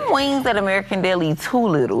terrible. Them wings at American Deli too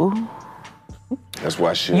little. That's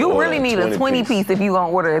why she You ordered really need a 20 piece if you gonna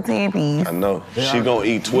order a 10 piece. I know. She gonna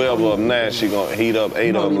eat 12 of them now. She gonna heat up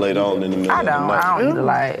 8 of them later on in the middle I of the don't. night. I don't eat a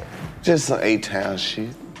lot. Just some 8-town shit.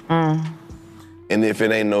 And if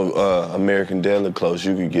it ain't no American Deli close,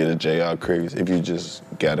 you could get a J.R. Crickets if you just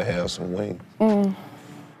gotta have some wings.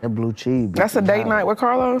 That blue cheese. be That's a too date hot. night with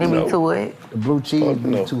Carlos? It be No. too what? The blue cheese be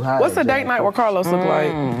no. too hot. What's a date night with Carlos look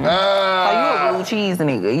like? Oh, you a blue cheese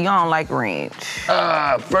nigga. You don't like ranch.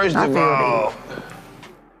 First I of feel all,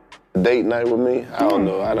 date night with me? I don't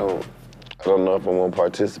know. I don't know if I want to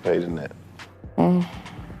participate in that.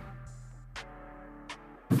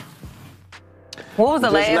 What was the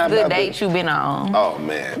Just last not good about date you been on? Oh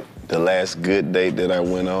man, the last good date that I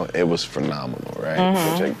went on, it was phenomenal, right?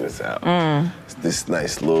 So check this out. It's this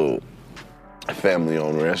nice little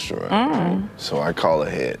family-owned restaurant. Right? So I call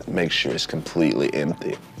ahead, make sure it's completely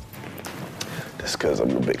empty. That's because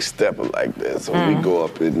I'm a big stepper like that. So we go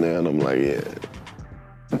up in there and I'm like,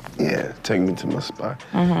 yeah, take me to my spot.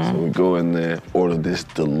 So we go in there, order this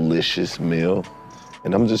delicious meal.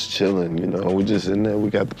 And I'm just chilling, you know, we're just in there, we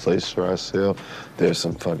got the place for ourselves. There's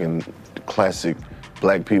some fucking classic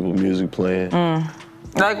black people music playing.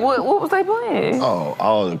 Like what was they playing? Oh,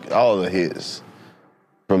 all the hits.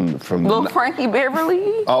 From Little Frankie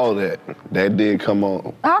Beverly? all that did come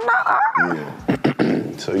on. I'm not.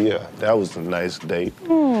 Yeah. So yeah, that was a nice date.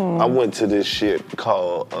 I went to this shit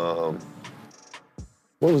called,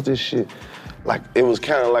 what was this shit? Like, it was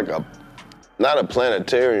kind of like not a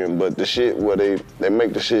planetarium, but the shit where they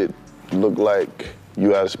make the shit look like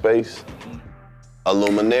you out of space. A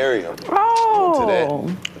luminarium.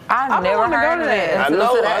 Oh. I never wanna heard go of to that. that. I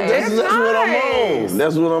know, That's that's what I'm on.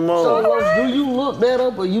 That's what I'm on. So, Los, do you look that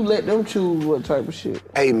up or you let them choose what type of shit?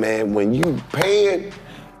 Hey man, when you paying,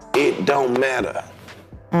 it don't matter.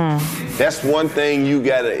 That's one thing you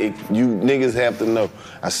niggas have to know.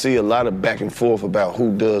 I see a lot of back and forth about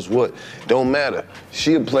who does what. Don't matter.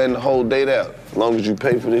 She'll plan the whole date out as long as you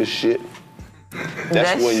pay for this shit.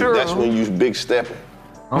 That's true. That's when you big stepping.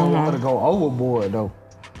 I don't want to go overboard though.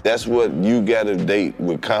 That's what you gotta date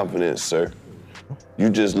with confidence, sir. You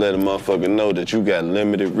just let a motherfucker know that you got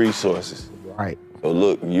limited resources. Right. So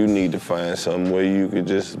look, you need to find something where you could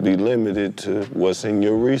just be limited to what's in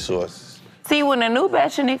your resources. See, when the new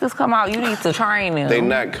batch of niggas come out, you need to train them. They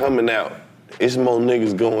not coming out. It's more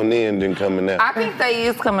niggas going in than coming out. I think they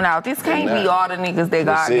is coming out. This can't be all the niggas that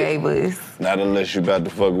God gave us. Not unless you about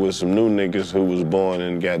to fuck with some new niggas who was born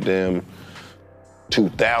in goddamn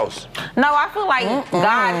 2000. No, I feel like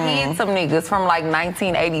God hid some niggas from like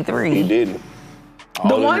 1983. He didn't.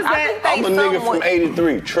 The ones that I'm a nigga from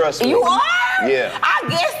 83, trust me. You are? Yeah. I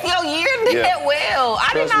guess your year did well. I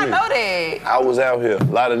did not know that. I was out here. A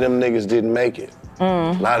lot of them niggas didn't make it.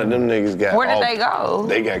 A lot of them niggas got Where did they go?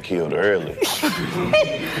 They got killed early.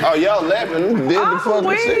 Oh, y'all laughing. Did the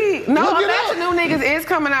fucking shit. No, Look a it batch up. of new niggas is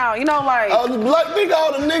coming out. You know, like. Oh, think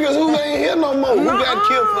all the niggas who ain't here no more. Who got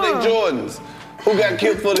killed for their Jordans. Who got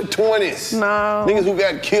killed for the 20s. No. Niggas who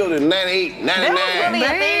got killed in 98, 99, really a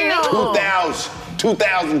thing, 2000,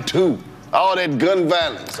 2002. All that gun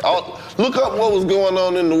violence. Look up what was going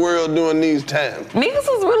on in the world during these times. Niggas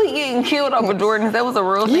was really getting killed over Jordans. That was a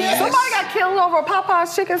real thing. Yes. Somebody got killed over a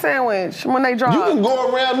Popeye's chicken sandwich when they dropped. You can go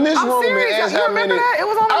around this room serious. and ask You how remember many. that? It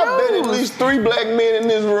was on the I bet news. at least 3 black men in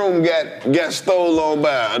this room got stole on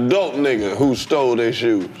by an adult nigga who stole their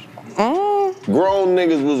shoes. Grown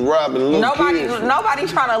niggas was robbing little kids. Nobody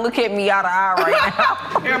trying to look at me out of eye right now.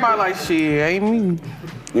 Everybody like, shit, ain't me.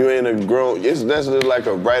 You ain't a grown, that's like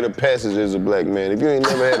a rite of passage as a black man. If you ain't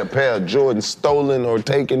never had a pair of Jordans stolen or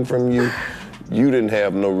taken from you, you didn't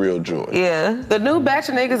have no real joy. Yeah. The new batch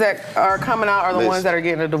of niggas that are coming out are the ones that are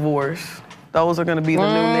getting a divorce. Those are gonna be the new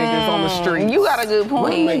niggas on the street. You got a good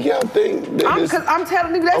point. What make y'all think that Cause I'm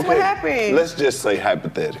telling you, that's what happened. Let's just say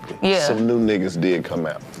hypothetically, Yeah. some new niggas did come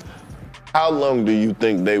out. How long do you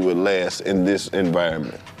think they would last in this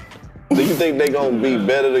environment? Do you think they gonna be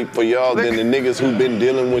better for y'all than the niggas who been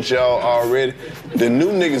dealing with y'all already? The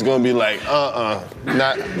new niggas gonna be like,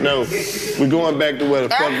 no, we going back to where the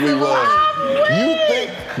fuck we was. You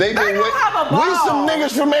think they been we some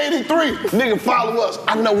niggas from 83. Nigga follow us.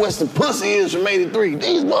 I know where some pussy is from 83.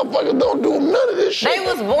 These motherfuckers don't do none of this shit. They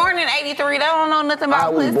was born in 83. They don't know nothing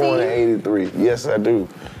about pussy. I was born in 83. Yes, I do.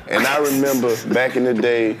 And I remember back in the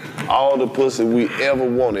day, all the pussy we ever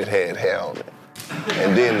wanted had hair on it.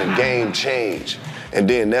 And then the game changed. And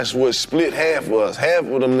then that's what split half of us. Half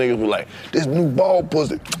of them niggas were like, this new ball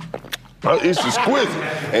pussy, it's exquisite.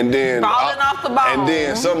 And then falling off the ball. And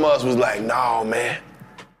then some of us was like, nah, man,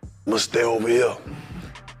 must stay over here.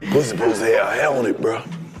 Pussy supposed to have hair on it, bro.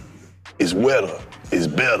 It's wetter, it's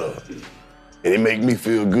better. And it make me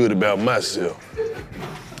feel good about myself.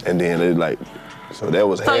 And then it like, so that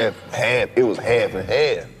was half, it was half and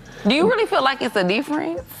half. Do you really feel like it's a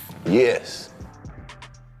difference? Yes.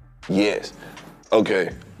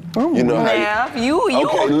 Okay. You know how you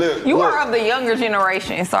look. are of the younger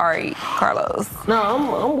generation. Sorry, Carlos. No,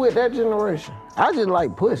 I'm with that generation. I just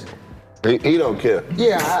like pussy. He don't care.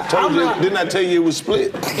 Yeah, didn't I tell you it was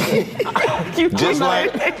split? Just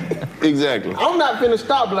like, exactly. I'm not finna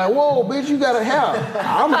stop like, whoa, bitch, you got a hair.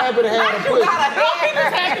 I'm happy to have the pussy.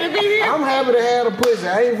 I'm happy to have the pussy.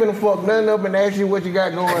 I ain't finna fuck nothing up and ask you what you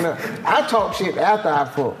got going on. I talk shit after I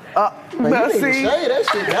fuck. But you need to say that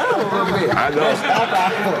shit down a little bit. I don't. That's after I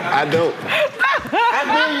fuck. I don't. I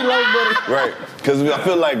feel you, like, buddy. Right. Because I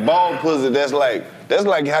feel like bald pussy, that's like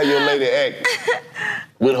how your lady act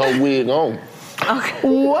with her wig on. Okay.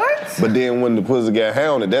 What? But then when the pussy got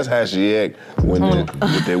hair on it, that's how she act with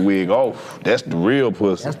that wig off. That's the real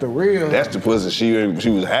pussy. That's the real. That's the pussy she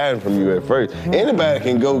was hiding from you at first. Anybody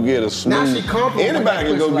can go get a smooth. Now she comfortable. Anybody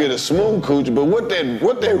can go get a smooth coochie, but what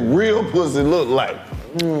that real pussy look like?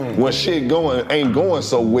 When shit ain't going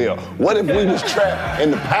so well. What if we was trapped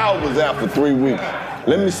and the power was out for 3 weeks?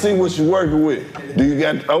 Let me see what you working with. Do you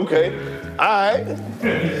got, okay, all right.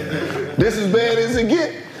 This as bad as it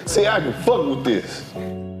get. See, I can fuck with this.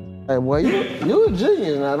 Hey, boy, you a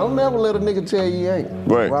genius now. Don't never let a nigga tell you ain't.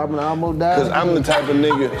 Right. Robin almost died. Because I'm the type of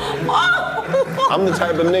nigga,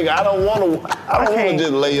 I don't wanna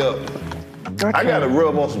just lay up. Okay. I gotta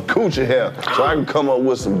rub on some coochie hair so I can come up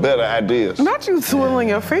with some better ideas. Not you twiddling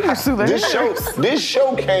your fingers through the hair. This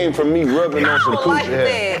show came from me rubbing on some coochie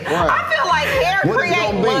hair. Right. I feel like hair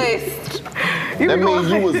creates must. That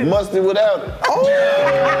means you was musty without it.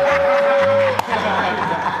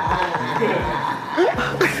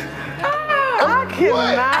 I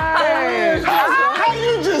cannot. How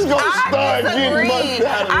you just gonna start getting musty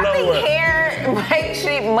out of nowhere? I think hair makes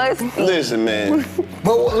shit musty. Listen, man.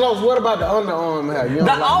 But Los, what about the underarm hair?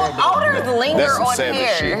 The odors linger on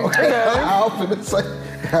hair. I was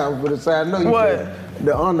gonna say, I know you what? can.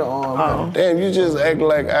 The underarm hair. Damn, you just act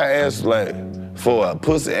like I asked like for a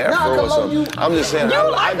pussy afro or something. I'm just saying.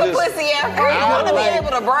 You like a pussy afro. You want to be able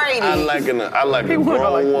to braid it. I like a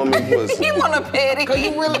grown woman pussy. You want a petty. Cause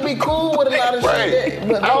you really be cool with a lot of shit.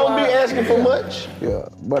 But I don't be asking for much. Yeah,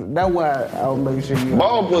 but that's why I'll make sure you.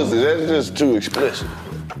 Ball pussy, that's just too explicit.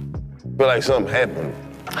 Feel like something happened.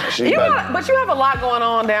 But you have a lot going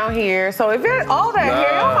on down here, so if it's all that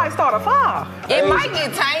hair, y'all might start a fire. It might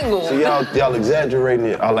get tangled. So y'all exaggerating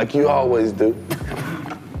it, like you always do.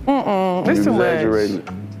 It's too much.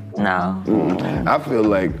 No. I feel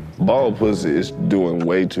like ball pussy is doing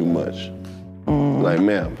way too much. Like,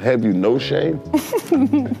 ma'am, have you no shame?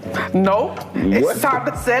 Nope. It's time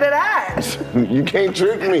to set it out. You can't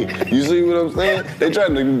trick me. You see what I'm saying? They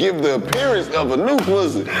trying to give the appearance of a new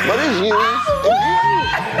pussy, but it's you.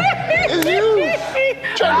 It's you.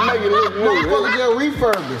 Trying to make it look new. Motherfucker just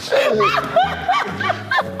refurbished.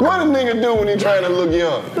 What a nigga do when he trying to look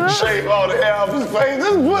young? Shave all the hair off his face.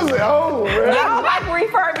 This pussy old, man. Y'all like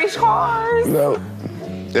refurbished cars? No.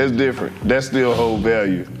 That's different. That still hold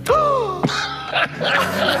value.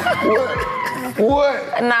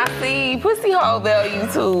 What? Nah, see, pussy hold value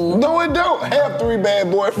too. No, it don't. Have 3 bad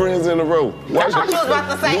boyfriends in a row. I thought you was about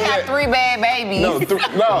to say have 3 bad babies. No,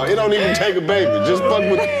 no, it don't even take a baby. Just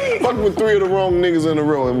fuck with 3 of the wrong niggas in a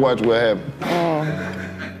row and watch what happens.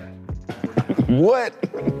 What?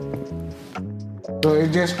 So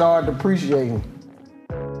it just started depreciating.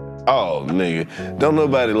 Oh, nigga. Don't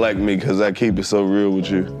nobody like me because I keep it so real with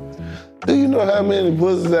you. Do you know how many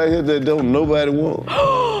pussies out here that don't nobody want?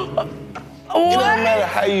 It don't matter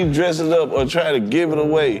how you dress it up or try to give it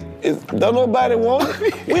away. Don't nobody want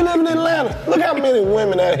it. We live in Atlanta. Look how many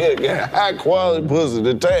women out here got high quality pussy,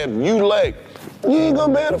 the type you like. You ain't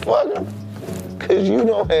gonna be able to fuck them because you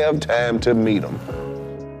don't have time to meet them.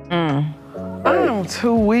 I'm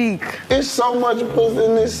too weak. It's so much pussy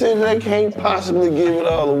in this city they can't possibly give it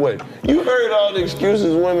all away. You heard all the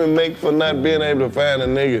excuses women make for not being able to find a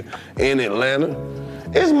nigga in Atlanta.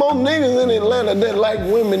 It's more niggas in Atlanta that like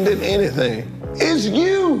women than anything. It's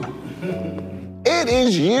you. It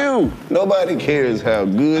is you. Nobody cares how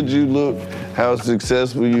good you look, how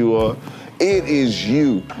successful you are. It is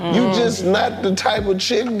you. You just not the type of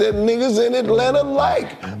chick that niggas in Atlanta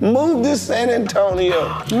like. Move to San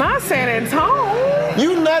Antonio. Not San Antonio.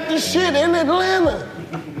 You not the shit in Atlanta.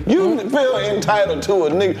 You feel entitled to a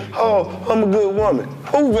nigga. Oh, I'm a good woman.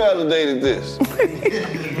 Who validated this?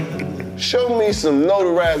 Show me some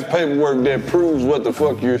notarized paperwork that proves what the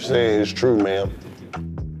fuck you're saying is true, ma'am.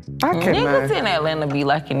 Niggas in Atlanta be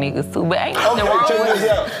liking niggas too, but ain't nothing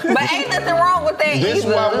wrong with that This is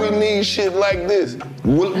why we need shit like this.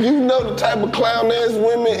 You know the type of clown ass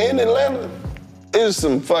women in Atlanta? There's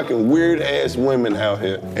some fucking weird ass women out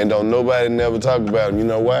here, and don't nobody never talk about them. You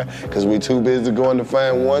know why? Because we too busy going to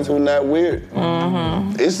find ones who not weird.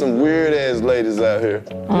 It's some weird ass ladies out here.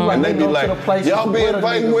 And they be like, y'all be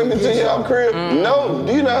inviting women to y'all crib? No.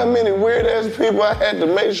 Do you know how many weird ass people I had to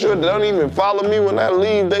make sure they don't even follow me when I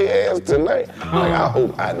leave their ass tonight? Like, I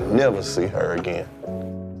hope I never see her again.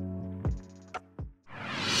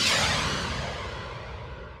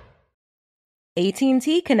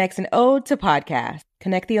 AT&T connects an ode to podcast.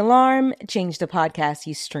 Connect the alarm, change the podcast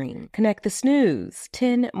you stream. Connect the snooze,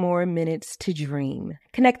 10 more minutes to dream.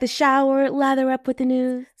 Connect the shower, lather up with the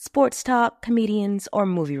news, sports talk, comedians, or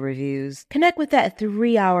movie reviews. Connect with that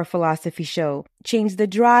 3-hour philosophy show. Change the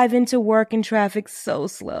drive into work and traffic so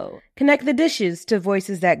slow. Connect the dishes to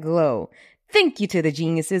voices that glow. Thank you to the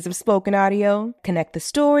geniuses of spoken audio. Connect the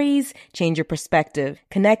stories, change your perspective.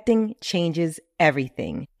 Connecting changes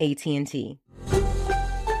everything. AT&T.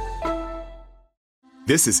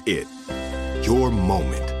 This is it. Your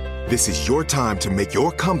moment. This is your time to make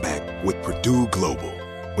your comeback with Purdue Global.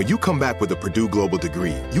 When you come back with a Purdue Global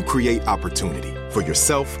degree, you create opportunity for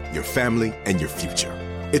yourself, your family, and your future.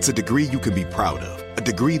 It's a degree you can be proud of, a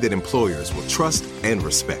degree that employers will trust and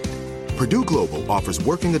respect. Purdue Global offers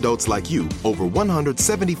working adults like you over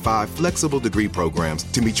 175 flexible degree programs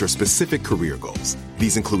to meet your specific career goals.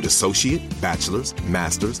 These include associate, bachelor's,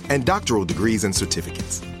 master's, and doctoral degrees and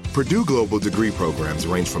certificates. Purdue Global degree programs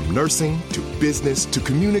range from nursing to business to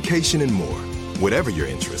communication and more. Whatever your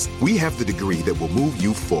interest, we have the degree that will move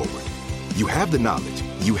you forward. You have the knowledge,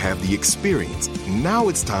 you have the experience. Now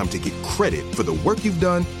it's time to get credit for the work you've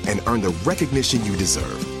done and earn the recognition you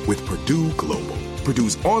deserve with Purdue Global,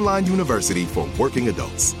 Purdue's online university for working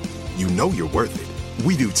adults. You know you're worth it.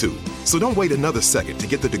 We do too. So don't wait another second to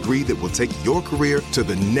get the degree that will take your career to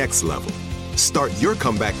the next level. Start your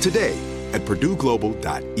comeback today at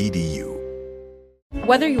purdueglobal.edu.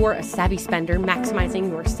 Whether you're a savvy spender maximizing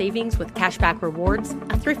your savings with cashback rewards,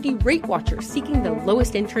 a thrifty rate watcher seeking the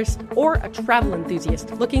lowest interest, or a travel enthusiast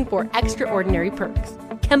looking for extraordinary perks,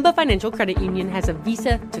 Kemba Financial Credit Union has a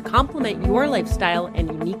visa to complement your lifestyle and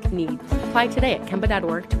unique needs. Apply today at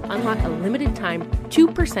Kemba.org to unlock a limited time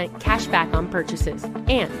 2% cash back on purchases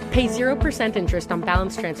and pay 0% interest on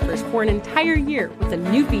balance transfers for an entire year with a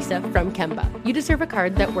new visa from Kemba. You deserve a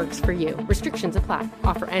card that works for you. Restrictions apply.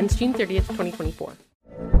 Offer ends June 30th, 2024.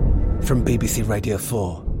 From BBC Radio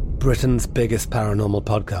 4, Britain's biggest paranormal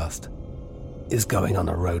podcast is going on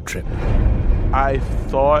a road trip. I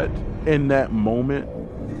thought in that moment,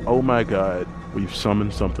 oh my God, we've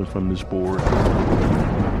summoned something from this board.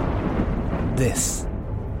 This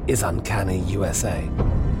is Uncanny USA.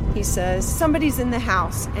 He says, somebody's in the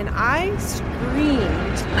house, and I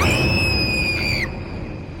screamed.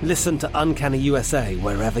 Listen to Uncanny USA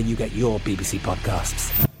wherever you get your BBC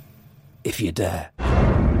podcasts, if you dare.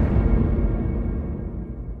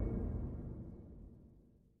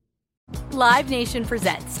 Live Nation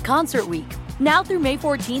presents Concert Week. Now through May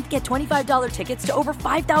 14th, get $25 tickets to over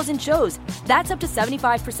 5,000 shows. That's up to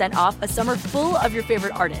 75% off a summer full of your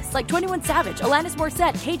favorite artists like 21 Savage, Alanis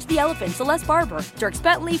Morissette, Cage the Elephant, Celeste Barber, Dierks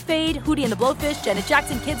Bentley, Fade, Hootie and the Blowfish, Janet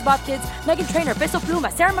Jackson, Kidz Bop Kids, Meghan Trainor, Peso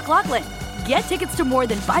Pluma, Sarah McLachlan. Get tickets to more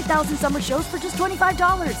than 5,000 summer shows for just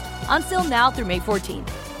 $25. Until now through May 14th.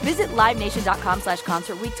 Visit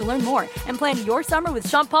LiveNation.com/Concert Week to learn more and plan your summer with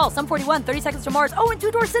Sean Paul, Sum 41, 30 Seconds to Mars, and Two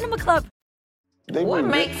Door Cinema Club. What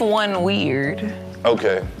makes one weird?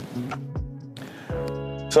 Okay.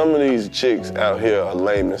 Some of these chicks out here are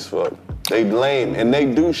lame as fuck. They lame, and they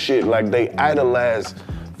do shit like they idolize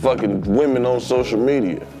fucking women on social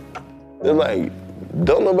media. They're like,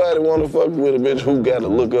 don't nobody want to fuck with a bitch who got to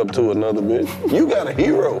look up to another bitch. You got a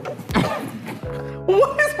hero.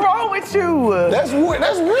 What is wrong with you? That's real.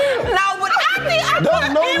 No, but I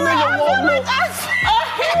don't no nigga want no.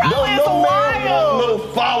 Don't no man want no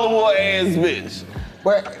follower ass bitch.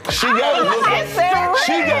 She gotta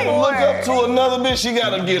look up to another bitch. She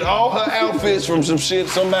gotta get all her outfits from some shit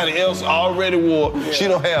somebody else already wore. Yeah. She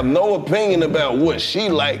don't have no opinion about what she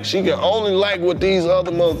like. She can only like what these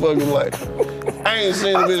other motherfuckers like. I ain't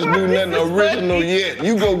seen a bitch do nothing original yet.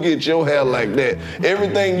 You go get your hair like that.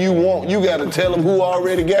 Everything you want, you gotta tell them who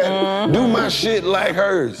already got it. Do my shit like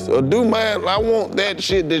hers. Or do mine, I want that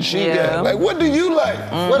shit that she got. Like, what do you like?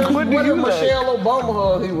 What if Michelle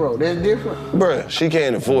Obama her hero? That's different. Bruh, she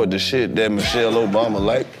can't afford the shit that Michelle Obama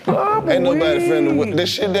like. Ain't nobody finna, the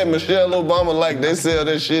shit that Michelle Obama like, they sell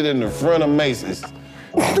that shit in the front of Macy's.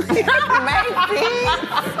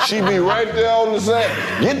 She be right there on the side.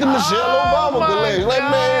 Get the Michelle Obama collection. Like,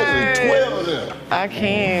 man, 12 of them. I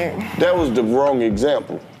can't. That was the wrong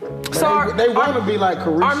example. So they want to be like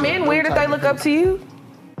Carisha. Are men weird if they look up to you?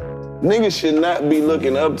 Niggas should not be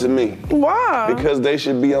looking up to me. Why? Because they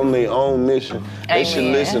should be on their own mission. They should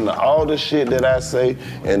listen to all the shit that I say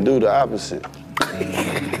and do the opposite.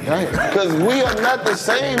 Because we are not the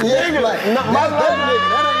same nigga.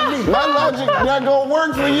 My logic not gonna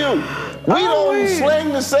work for you. We don't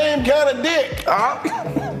sling the same kind of dick.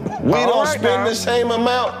 We don't spend the same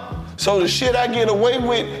amount. So the shit I get away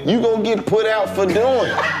with, you gonna get put out for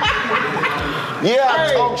doing. Yeah,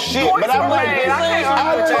 I talk shit, but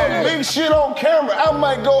I talk big shit on camera. I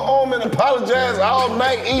might go home and apologize all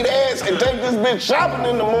night, eat ass, and take this bitch shopping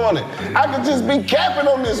in the morning. I could just be capping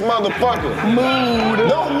on this motherfucker. Mood.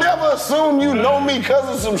 Don't never assume you know me because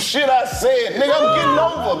of some shit I said. Nigga, I'm getting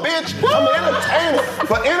over, bitch. I'm an entertainer.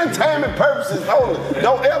 For entertainment purposes only.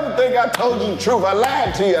 Don't ever think I told you the truth. I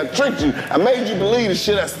lied to you. I tricked you. I made you believe the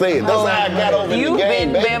shit I said. That's how I got over the game, You've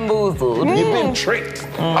been bamboozled. You've been tricked.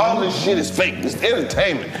 All this shit is fake. It's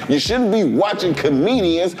entertainment. You shouldn't be watching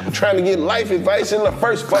comedians trying to get life advice in the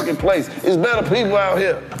first fucking place. There's better people out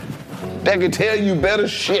here that can tell you better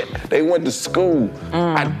shit. They went to school.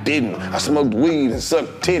 I didn't. I smoked weed and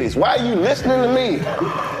sucked titties. Why are you listening to me?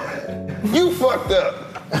 You fucked up.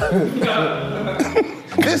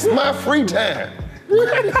 This is my free time.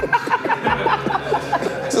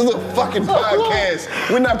 This is a fucking podcast.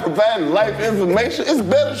 We're not providing life information. It's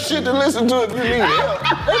better shit to listen to if you need help.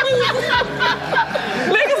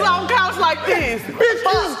 Niggas on couch like this. Bitch,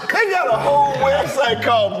 they got a whole website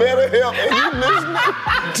called BetterHelp, and you listening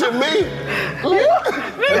to me?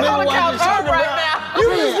 Niggas on the couch right now. You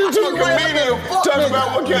listen to a comedian talking about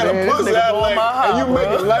what kind of pussy I like, and you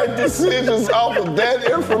making life decisions off of that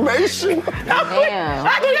information? Damn.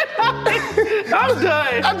 I'm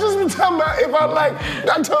done. I just been talking about if I like,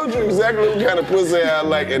 I told you exactly what kind of pussy I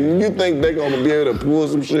like, and you think they're gonna be able to pull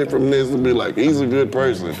some shit from this and be like, he's a good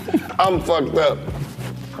person. I'm fucked up.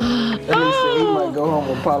 That nigga said he might go home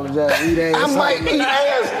and apologize. Eat ass. I might eat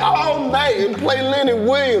ass all night and play Lenny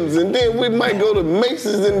Williams, and then we might go to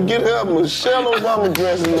Macy's and get her a Michelle Obama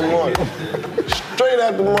dress in the morning. Straight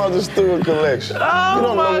out the Martha Stewart collection. Oh, you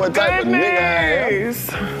don't know what type goodness.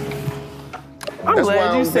 of nigga I am. I'm That's why glad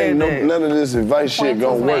I you don't said think that. none of this advice shit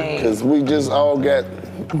gonna work, because we just all got,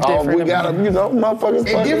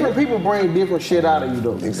 motherfuckers. And different people bring different shit out of you,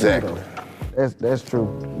 though. Exactly. That's true.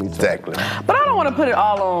 Exactly. But I don't want to put it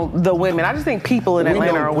all on the women. I just think people in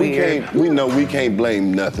Atlanta are weird. We know we can't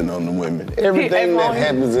blame nothing on the women. Everything that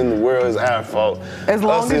happens in the world is our fault. As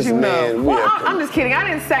long Us as you men, know. we Well, have to- I'm just kidding. I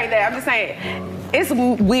didn't say that. I'm just saying it's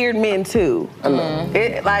weird men too. I know.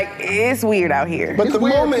 It's weird out here. But the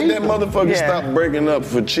moment that motherfucker Yeah. stop breaking up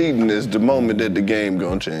for cheating is the moment that the game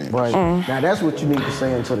gonna change. Right. Now that's what you need to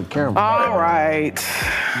say into the camera. All right.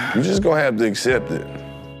 You just gonna have to accept it.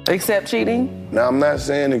 Accept cheating? Now I'm not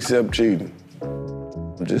saying accept cheating.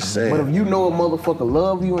 I'm just saying. But if you know a motherfucker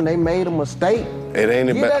love you and they made a mistake, It ain't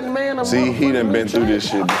give about. that man a See, he done been through this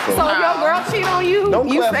shit before. So if your girl cheat on you, Don't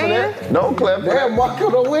you clap saying? for that. Don't clap for that. Damn, Marco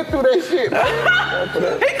done went through that shit,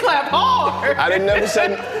 man. He clapped hard. I never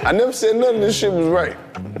said none of this shit was right.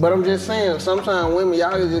 But I'm just saying, sometimes women,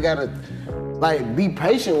 y'all just gotta, be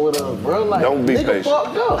patient with us, bro. Like, Don't be nigga patient.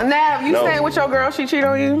 fucked up. Nav, you No. staying with your girl, she cheat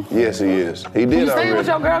on you? Yes, he is. He did You staying with already.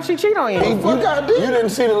 your girl, she cheat on you? You didn't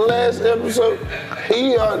see the last episode?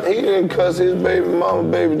 He didn't cuss his baby mama,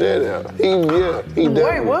 baby daddy out. He definitely.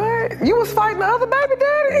 Wait, what? You was fighting the other baby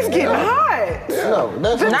daddy? It's getting hot. No,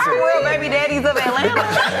 that's Not real baby daddies of Atlanta.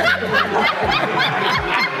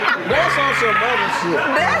 That's on some other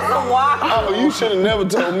shit. That's a walk. Oh, you should have never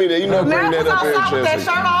told me that. You know, bring Nav that was up here, outside with that Chelsea.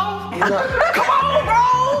 shirt off. Come on,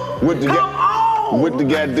 bro. With the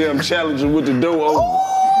goddamn Challenger with the door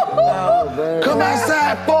open. Come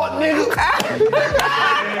outside, fuck nigga.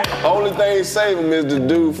 Only thing save him is the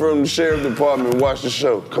dude from the sheriff department watch the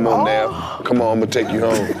show. Come on, Nav. Come on, I'm gonna take you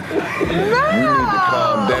home. You need to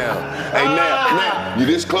calm down. Hey, Nav, you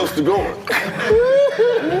this close to going.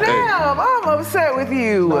 Nav, I'm upset with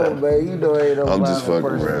you. No, man, you know ain't no I'm just violent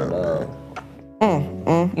fucking person, around.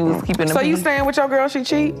 dog. You was keeping the So you peace. staying with your girl, she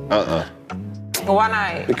cheat? Why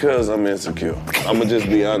not? Because I'm insecure. I'ma just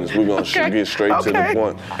be honest. We're gonna get straight to the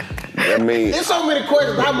point. I mean, There's so many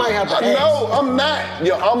questions I might have to ask. no, I'm not.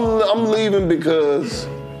 Yo, I'm leaving because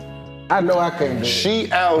I know I can't do it.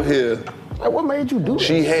 she out here. Like, what made you do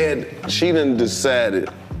that? She done decided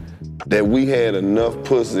that we had enough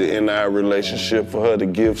pussy in our relationship for her to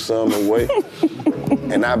give some away.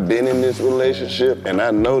 And I've been in this relationship, and I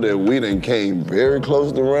know that we done came very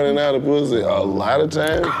close to running out of pussy a lot of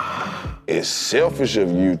times. It's selfish of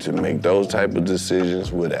you to make those type of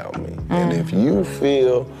decisions without me. And if you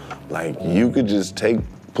feel like you could just take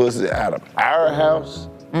pussy out of our house,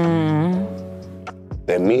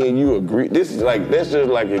 that me and you agree, that's just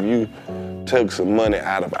like if you took some money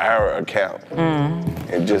out of our account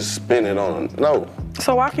and just spend it on no.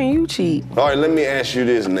 So why can you cheat? All right, let me ask you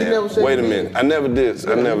this now. never said Wait a you minute. I never did.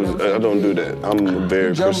 I don't do that. I'm a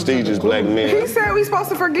very prestigious black He man. said we supposed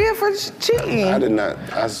to forgive for cheating. I did not.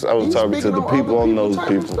 I was talking to speaking the on people other on those type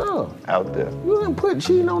of people stuff. out there. You didn't put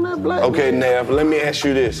cheating on that black Okay, man. Nav, let me ask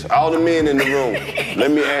you this. All the men in the room,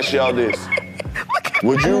 let me ask y'all this.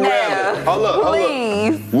 Would you rather, hold up.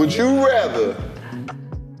 Would you rather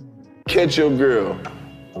catch your girl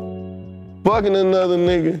fucking another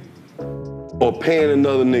nigga or paying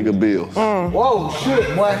another nigga bills? Whoa,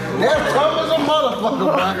 shit, boy. That's tough as a motherfucker,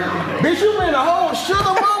 boy. Bitch, you been a whole sugar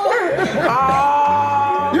mama?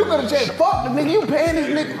 You could have just fucked the nigga. You paying this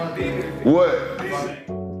nigga.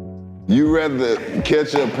 What? You rather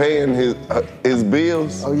catch her paying his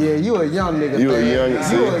bills? Oh, yeah, you a young nigga, You a man.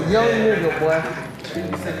 young- You a young nigga, boy.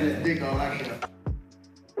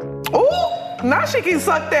 Ooh, now she can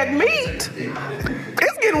suck that meat.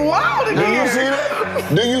 It's getting wild Do again. you see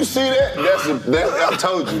that? Do you see that? I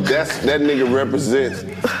told you, that nigga represents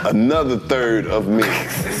another third of me.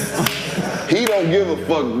 He don't give a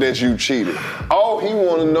fuck that you cheated. All he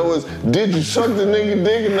wanna know is, did you suck the nigga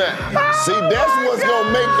dick or not? See, that's what's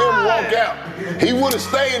gonna make him walk out. He would've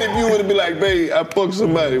stayed if you would've been like, babe, I fucked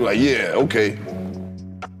somebody. Like, yeah, okay.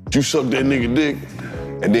 You suck that nigga dick.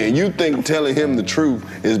 And then you think telling him the truth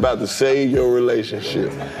is about to save your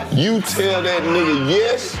relationship. You tell that nigga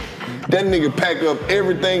yes, that nigga pack up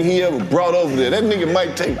everything he ever brought over there. That nigga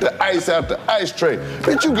might take the ice out the ice tray.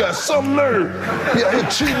 Bitch, you got some nerve. Yeah, he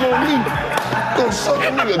cheating on me. Gonna suck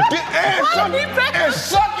a nigga dick and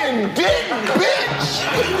sucking dick,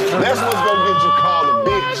 bitch. That's what's gonna get you called a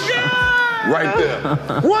bitch. Right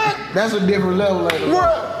there. What? That's a different level, lady.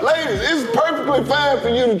 Bruh, ladies, it's perfectly fine for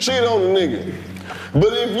you to cheat on a nigga.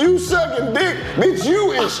 But if you sucking dick, bitch,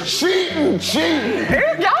 you is cheating.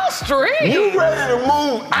 Y'all straight. You ready to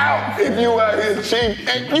move out if you out here cheating.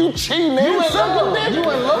 And you cheating and sucking dick. You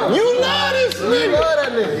in love. You love this nigga. You love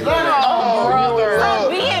that nigga. So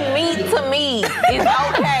being mean to me is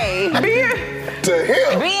okay. To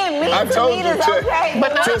him. Being mean I to told me you is okay.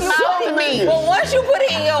 But not to you to me. some But once you put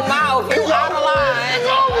it in your mouth, you It's out of over. line. It's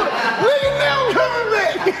over. Nigga now coming back.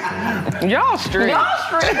 Y'all straight. Y'all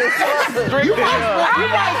straight as fuck. You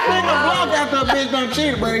might spin the block after a bitch done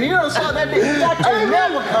cheated, but if you don't suck that dick, that can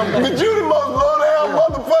never come back. But you the most low-down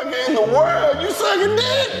motherfucker in the world. You sucking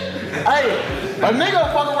dick. Hey, a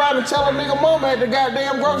nigga fuck around and tell a nigga mama at the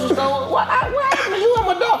goddamn grocery store, what happened to you and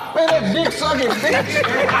my dog? Man, that dick sucking bitch.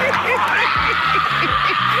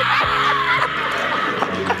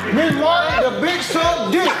 Miss Martin, the big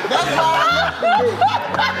suck dick. That's why I left the dick.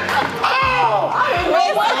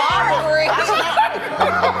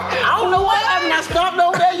 I don't know what happened. I stopped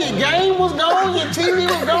over there. Your game was gone. Your TV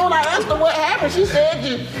was gone. I asked her what happened. She said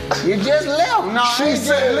you just left. No, she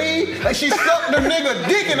said leave. And she sucked the nigga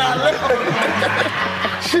dick and I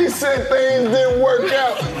left. She said things didn't work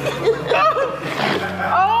out.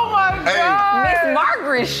 Oh my God. Miss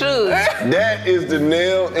Margaret should. That is the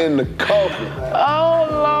nail in the coffin. Oh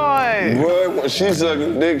Lord. Boy, when she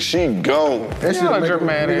sucking dick, she gone. That shit make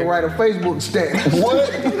dramatic. Write a Facebook status. What?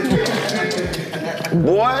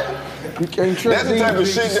 Boy, you can't trust that's the type of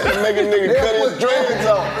shit that make a nigga cut his dreads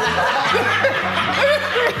off.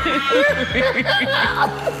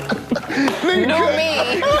 New me.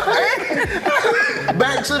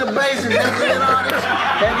 Back to the basics.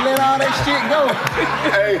 Let all that shit go.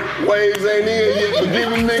 Hey, waves ain't in yet, but give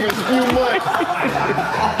them niggas a few months.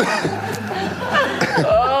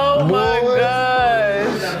 Oh my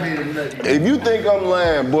gosh. If you think I'm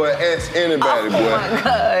lying, boy, ask anybody, boy. Oh my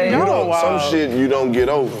God. You don't, some shit you don't get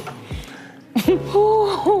over.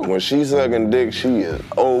 When she sucking dick, she is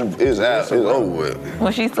over. It's out. It's over with.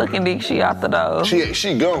 When she sucking dick, she out the door.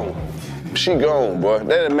 She gone. She gone, boy.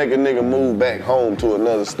 That'll make a nigga move back home to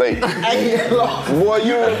another state. Boy,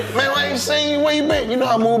 man, I ain't seen you. Where you been? You know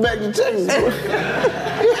I moved back to Texas.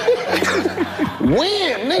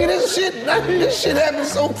 When? Nigga, this shit happened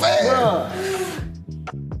so fast. Bruh,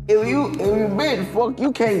 if you bitch fuck,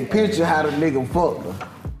 you can't picture how the nigga fucked her.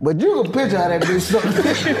 But you can picture how that bitch sucked.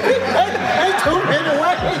 Ain't too many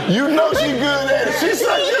ways. You know she good at it. She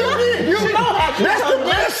sucked your dick. You know how she That's the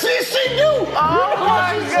best shit she do. Oh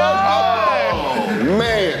my God. Oh,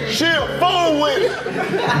 man. She a fool with it.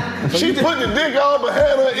 She put the dick on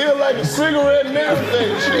behind her ear like a cigarette and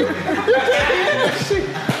everything.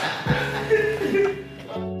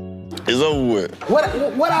 It's over with. What I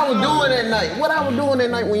was doing that night? What I was doing that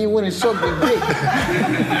night when you went and sucked your dick?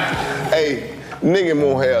 Hey, nigga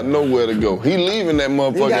won't have nowhere to go. He leaving that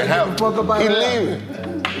motherfucking house. Get the fuck up out He of there. leaving.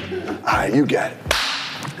 All right, you got it.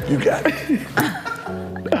 You got it.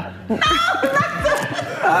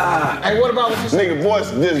 Hey, what about what you said? Nigga voice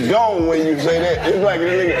just gone when you say that. It's like the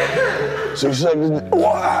nigga. So you suck this.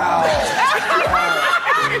 Wow.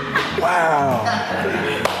 Wow.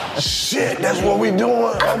 Shit, that's what we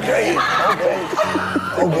doing.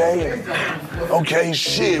 Okay,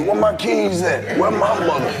 shit. Where my keys at? Where my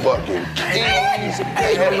motherfucking keys?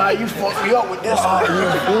 Hey, like you fucked me up with this one.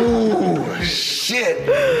 Ooh, shit.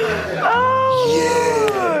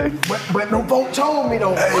 Yeah. But no folk told me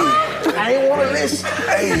though. Hey. I ain't wanna listen.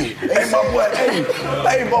 Hey, my boy.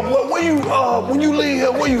 Hey, my boy. Where you? When you leave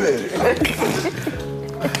here, where you at?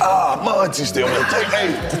 My auntie still gonna take.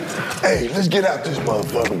 Hey, let's get out this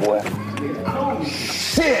motherfucker, boy.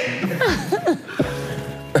 Shit.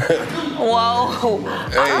 Whoa.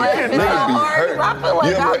 Hey, niggas be hurt. I feel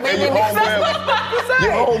like I've been in this.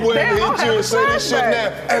 Your homeboy ever hit you and say this shit now?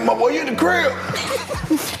 Hey, my boy, you in the crib?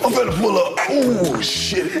 I'm finna pull up. Ooh,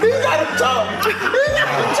 shit. He gotta talk.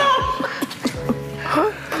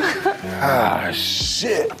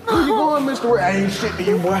 Shit. Where you going, Mr. Ray? I ain't shit to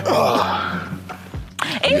you, boy.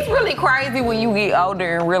 It's really crazy when you get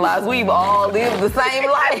older and realize we've all lived the same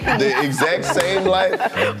life. The exact same life.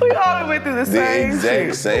 We all went through the same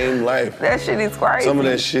shit. Same life. That shit is crazy. Some of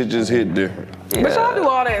that shit just hit different. Yeah. But y'all do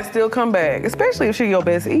all that and still come back, especially if she your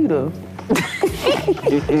best eater.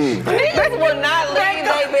 Niggas will not leave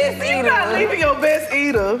their best eater. You're not leaving your best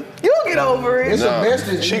eater. You'll get over it. It's the best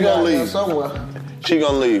that she you gonna got leave somewhere. She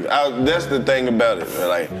gonna leave. That's the thing about it.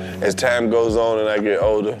 Like, as time goes on and I get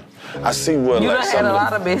older, I see what you like done some had a of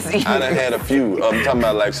lot of best eaters. I done had a few. I'm talking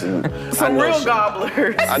about like some real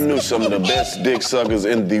gobblers. I knew some of the best dick suckers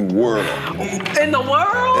in the world. In the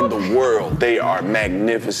world? In the world. They are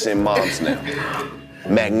magnificent moms now.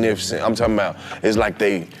 magnificent. I'm talking about, it's like,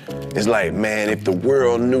 man, if the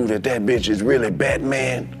world knew that bitch is really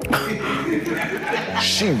Batman,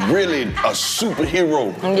 she really a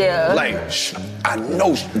superhero. Yeah. Like, I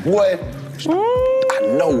know, boy, I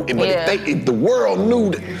know, but if the world knew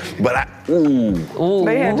that, but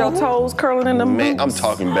They had your toes curling in the man, boots. I'm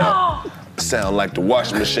talking about, sound like the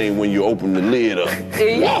washing machine when you open the lid up. Yeah,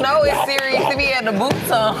 you know it's serious if he had the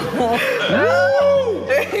boots on.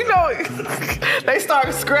 You know, they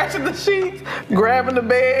started scratching the sheets, grabbing the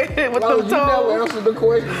bed with No, the you never toes. answered the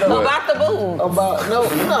question, though. About the boots. About, no,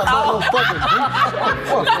 not about no fucking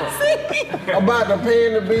boots. About the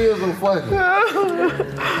paying the bills and fucking.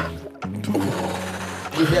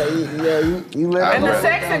 You let And the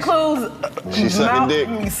sex includes She sucking dick.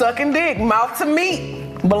 Sucking dick, mouth to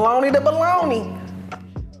meat, baloney to baloney.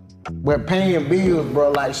 But paying bills,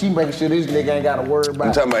 bro, like she making sure this nigga ain't gotta worry about.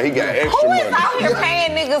 I'm talking about he got extra Who money. is out here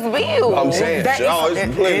paying niggas bills? I'm saying,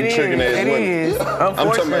 it's plenty of tricking ass women. is. I'm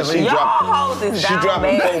talking about she Y'all hoes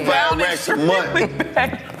dropping is down bad. 4-5 racks a month.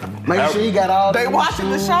 Make sure he got all They watching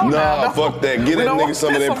the show now. Nah, fuck that. Get that nigga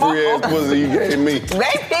some of that free ass pussy you gave me.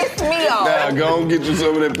 They pissed me off. Nah, go on get you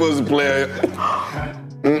some of that pussy, player.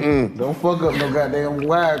 Don't fuck up no goddamn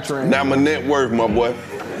wire train. Now my net worth, my boy.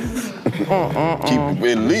 Keep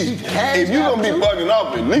it, at least. If you gonna be fucking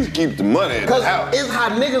off, at least keep the money at the Cause house. it's how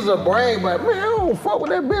niggas are brag, but man, I don't fuck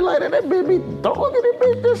with that bitch like that. That bitch be dogging that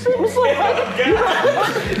bitch that sent me something.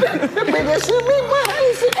 That bitch that sent me money.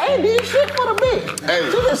 I ain't did shit for the bitch. Hey.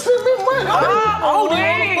 She just sent me money. Oh,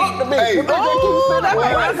 dang. Fuck the bitch. Hey. The bitch that keep sending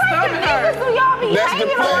money. Niggas who y'all be That's the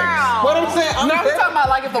hanging fact. around. What I'm saying, No, I'm talking about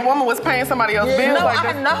like if the woman was paying somebody else bills No, like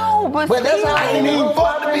I that. know, but that's how I ain't even fuck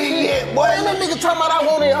fuck the the bitch bitch yet, yet. boy. Boy, that nigga talking about I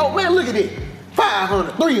want it. Oh, man, look at it.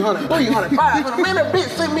 500, 300, 500. Man, that bitch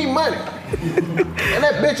sent me money. And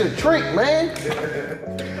that bitch a trick, man.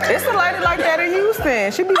 It's a lady like that in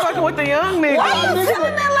Houston. She be fucking with the young niggas. Why you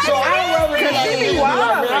telling that lady So I rather Cause than she be like,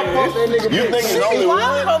 wild. man, I fuck that nigga. You think bitch. it's only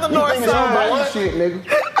wild one? on the You north think it's side. only one? Shit, nigga.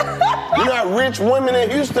 You got rich women in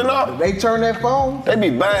Houston, though? They turn that phone. They be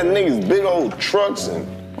buying niggas big old trucks and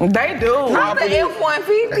They do. Not the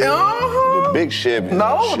F-150. Uh-huh. big Chevy.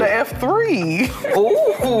 No, the F3.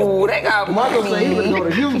 Ooh, they got Michael money. said he would go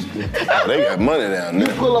to Houston. Oh, they got money down You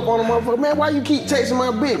there. pull up on a motherfucker, man, why you keep texting my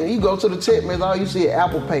bitch? And you go to the text message, all you see is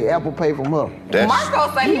Apple Pay from her. Marco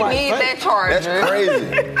say he might needs think. that charger. That's crazy.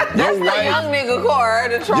 That's Your the wife- young nigga car,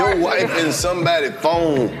 the charger. Your wife and somebody's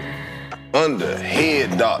phone under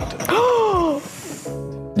head doctor.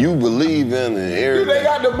 You believe in the area. They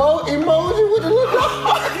got the emoji with the little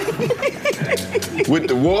With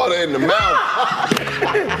the water in the mouth.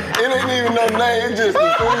 It ain't even no name, it's just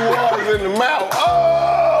the 3 waters in the mouth.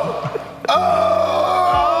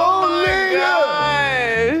 Oh,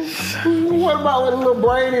 nigga. What about with a little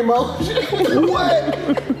brain emoji? What?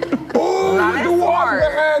 Oh, Nah, with that's the water smart.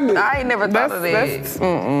 behind it. I ain't never thought of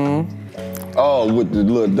that. Oh, with the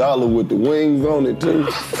little dollar with the wings on it, too.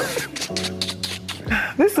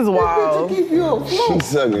 This is wild. She's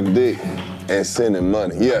sucking dick and sending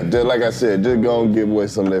money. Yeah, just like I said, just go and give away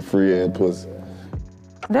some of that free ass pussy.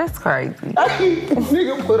 That's crazy.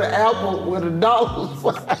 Nigga put an apple with $1.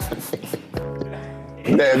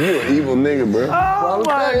 Damn, you an evil nigga, bro. Oh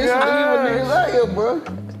my Some evil God. niggas out here, bro.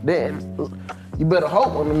 Damn. You better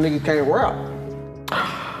hope one of them niggas can't rap.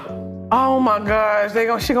 Oh my gosh,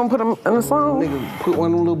 she gonna put him in a song? Nigga put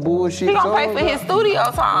one of them little bullshit He gonna pay songs for his out. studio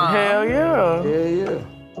time. Hell yeah. Yeah, yeah.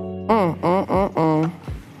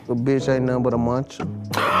 The bitch ain't nothing but a muncher.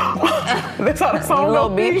 That's how the You song little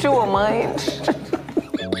gonna be. bitch, you a munch.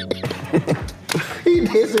 He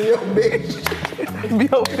dissing your bitch.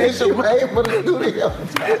 And she paid for the studio.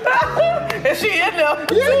 And she in there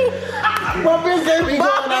too. My bitch can't be going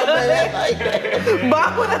out there like that.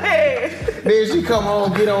 Bob with her head. Then she come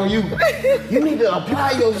home, get on you. You need to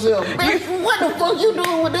apply yourself. Bitch, what the fuck you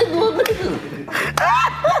doing with this little nigga?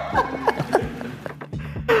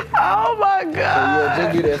 Oh my God. Yeah,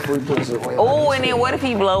 just get that free pussy. Oh, and then what if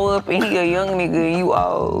he blow up and he a young nigga and you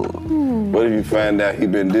old? What if you find out he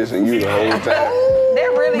been dissing you the whole time? That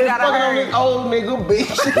really Been gotta fucking on hurt. this old nigga,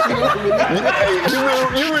 bitch. Hey,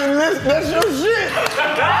 you been listening, that's your shit. Oh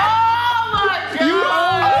my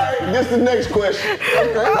God. This the next question.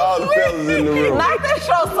 All the fellas in the room. Not that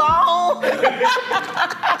your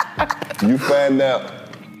song. You find out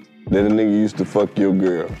that a nigga used to fuck your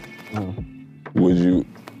girl. Would you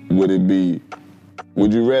rather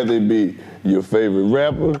it be your favorite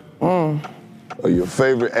rapper or your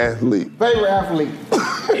favorite athlete? Favorite athlete.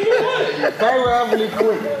 Favorite athlete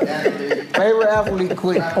quick. Favorite Favorite athlete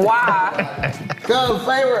quick. Why? Cause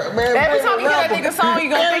favorite, man. Every favorite time you hear that rapper. nigga song, you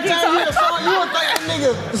gonna think Every he time you hear a song, you would think that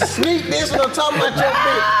nigga sneak this or talking about your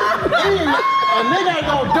bitch. A nigga ain't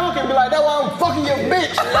gonna dunk and be like, that's why I'm fucking your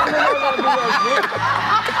bitch. That nigga ain't gonna do that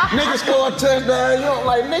shit. Nigga score a touchdown, you don't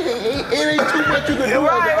like, nigga, it ain't too much you can do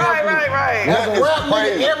as an athlete. Right. As a rap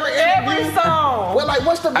nigga, every song. Well, like,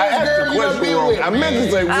 what's the best girl you done been with? I meant to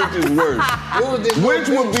say which is worse. Which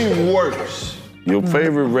would be worse? Your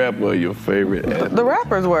favorite rapper or your favorite athlete? The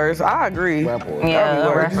rapper's worse. I agree. Yeah,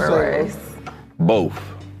 the rapper worse. Both.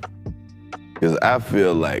 Because I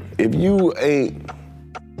feel like if you ain't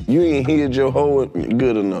hit your hoe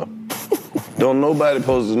good enough, don't nobody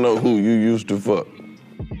supposed to know who you used to fuck.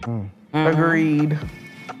 Agreed.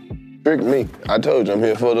 Trick me. I told you I'm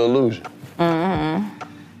here for the illusion.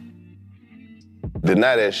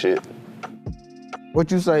 Deny that shit. What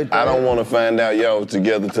you say? I don't want to find out y'all was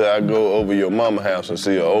together till I go over your mama house and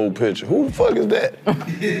see an old picture. Who the fuck is that?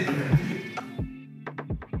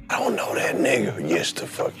 I don't know that nigga. Yes, the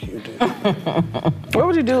fuck you do. What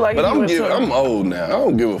would you do like? But if you went to I'm old now. I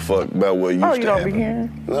don't give a fuck about what used Oh, to you don't happen. be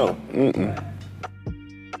hearing? No.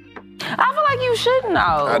 I feel like you should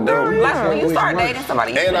know. I don't. Like when you start dating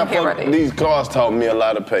somebody, you And shouldn't care I about fuck, that. these cars taught me a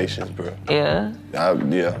lot of patience, bro. Yeah.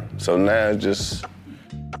 Yeah. So now it's just, I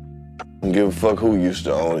don't give a fuck who used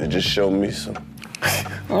to own it. Just show me some.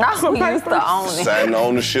 Not who used to own it. Sign the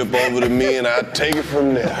ownership over to me and I take it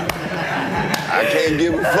from there. I can't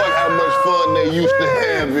give a fuck how much fun they used to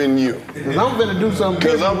have in you. Cause I'm finna do something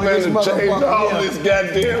Cause I'm different with finna this change motherfucker. all this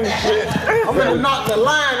goddamn shit. I'm finna knock the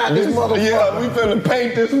line out this motherfucker. Yeah, we finna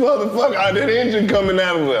paint this motherfucker out. That engine coming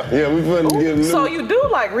out of there. Yeah, we finna get a new. So you do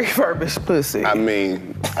like refurbished pussy? I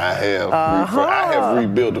mean, I have. I have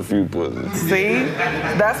rebuilt a few pussies. See?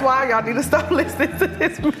 That's why y'all need to stop listening to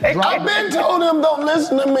this man. I've been told them don't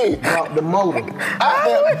listen to me. Drop the motor.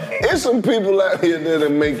 It's some people out here that'll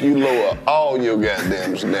make you lower all your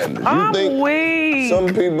goddamn standards. You think some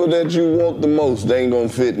people that you want the most, they ain't gonna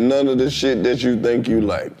fit none of the shit that you think you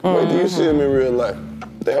like. Wait till you see them in real life.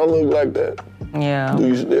 They don't look like that. Yeah. Do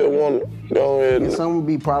you still want to go ahead and... Some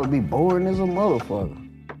would probably be boring as a motherfucker.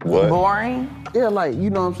 What? Boring? Yeah, like, you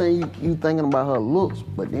know what I'm saying? You thinking about her looks,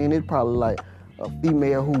 but then it's probably like a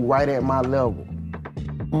female who right at my level.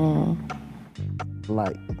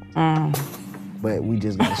 Like, but we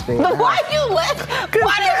just gotta stay at the house. Why did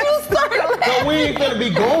you start laughing? So we ain't gonna be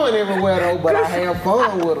going everywhere though, but I have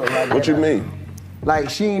fun with her. Like, What you mean? Like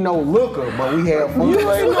she ain't no looker, but we have fun. You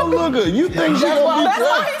ain't no looker. You think she gonna be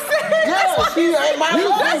proud? Yeah, she ain't my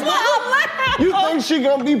looker. That's why I'm laughing. You think she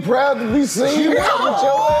gonna be proud to be seen She with your will.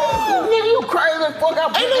 ass? Nigga, you crazy as fuck. I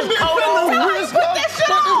put Ain't no this bitch coat on. finna risk her. Put this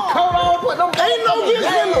coat on. Put them. Ain't no bitch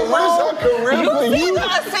finna risk her career for You see you. the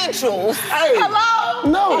essentials. Hey. Hello?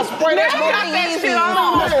 No. Spray that Now you got that shit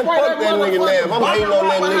on. Man, fuck that nigga now. I'm hating on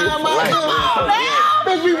that nigga for life.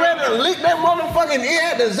 Bitch be ready to lick that motherfucking ear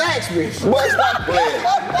at the Zaxby's. Boy, stop playing.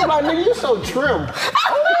 I'm like, nigga, you so trim.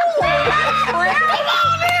 Come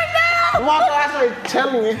on in now. Marco, I say,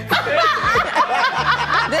 telling you.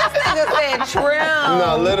 This nigga said trim.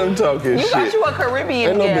 No, let him talk his You shit. got you a Caribbean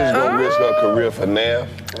Ain't no bitch girl. gonna risk her career for now.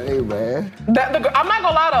 Hey, man. I'm not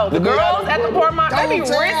gonna lie though, the girls at the Portmont, they be Don't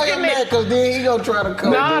tell risking him that, it. cause then he gonna try to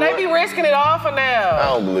come. No, they be risking it all for I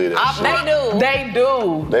now. don't believe that shit. They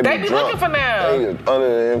do. They be drunk. looking for now. They under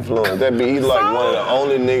the influence. He like one of the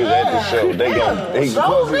only niggas at the show. They gonna, he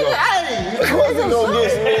gonna get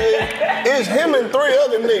some. It's him and 3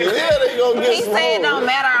 other niggas. Yeah, they gonna get He some. said it don't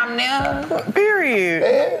matter, I'm there. Period.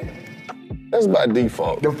 Yeah. That's by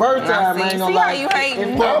default. The first time, I ain't gonna See lie. how you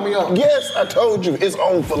hating? It fucked me up. Yes, I told you, it's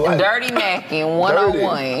on for life. Dirty Mackin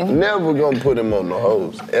 101. Never gonna put him on the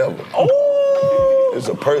hose, ever. Oh! It's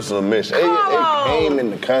a personal mission. It came in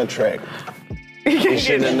the contract. He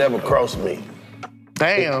shouldn't have never crossed me.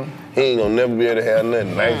 Damn. He ain't gonna never be able to have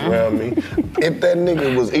nothing nice around me. If that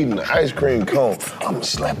nigga was eating an ice cream cone, I'ma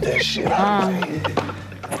slap that shit out of his head.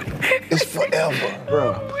 It's forever.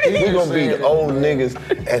 Bro, We gonna be the old niggas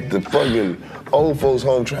at the fucking old folks'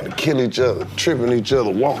 home trying to kill each other, tripping each other,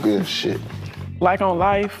 walking and shit. Like on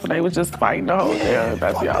Life, they was just fighting the whole time.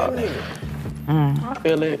 That's y'all. I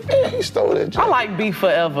feel it. Yeah, he stole that jacket. I like Beef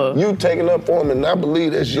Forever. You taking up for him, and I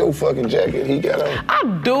believe that's your fucking jacket he got on.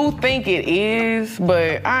 I do think it is,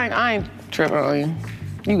 but I ain't tripping on you.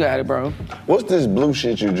 You got it, bro. What's this blue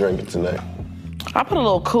shit you drinking tonight? I put a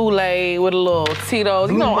little Kool-Aid with a little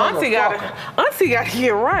Tito's. You know, Auntie got to get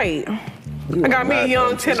right. I got me a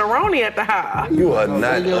young Tenderoni at the house. You are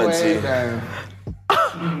not Auntie.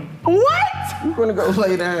 What? You gonna go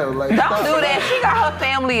lay down? Like, Don't do that. She got her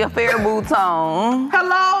family affair boots on.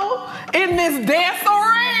 Hello? In this dance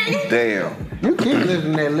arena? Okay. Damn. You keep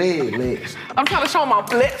lifting that leg, Lex. I'm trying to show them I'm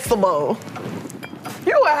flexible.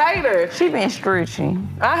 You a hater. She been stretching.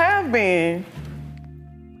 I have been.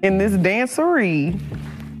 In this dancery.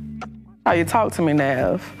 How you talk to me,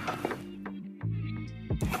 Nav?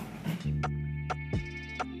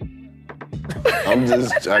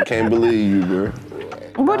 I can't believe you,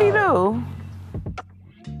 bro. What'd he do?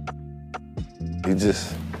 He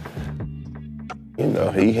just,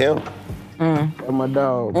 he him. That's my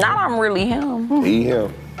dog. Not I'm really him. He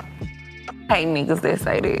him. Hate niggas that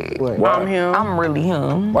say that. Why? I'm him. I'm really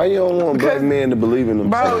him. Why you don't want black men to believe in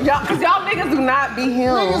themselves? Bro, cause y'all niggas do not be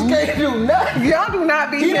him. Niggas can't do nothing. Y'all do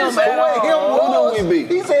not be He him didn't say at what him all. was. Who do we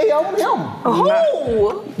be? He said I'm him.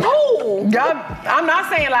 Who? Y'all, I'm not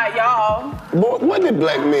saying like y'all. Boy, what did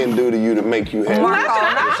black men do to you to make you happy? I'm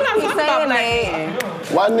not talking about saying black that.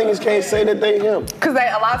 men. Why niggas can't say that they him? Cause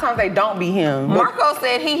a lot of times they don't be him. Marco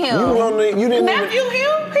said he him. You didn't Nephew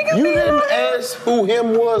him? He can You be didn't him. ask who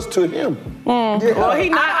him was to him. Well, he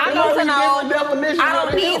not. I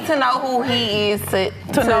don't need to know who he is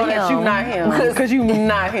to know him. that you not him. Cause you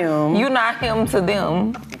not him. You not him to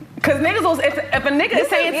them. Cause niggas will, if a nigga is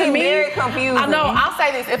saying to me, very confusing. I know, I'll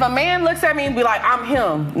say this, if a man looks at me and be like, I'm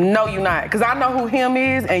him, no you not. Cause I know who him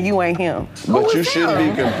is and you ain't him. But you shouldn't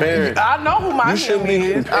be comparing. I know who my You him shouldn't be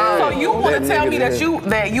is. comparing So you want that to tell nigga me to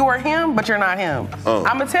that him. you are him, but you're not him.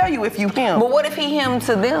 I'm gonna tell you if you him. But what if he him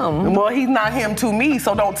to them? Well, he's not him to me,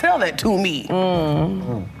 so don't tell that to me.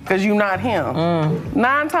 Cause you not him.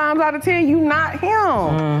 9 times out of 10, you not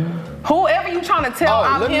him. Whoever you trying to tell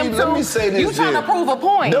I'm him let me say this you trying to here. prove a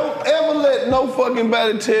point. Don't ever let no fucking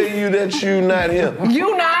body tell you that you not him.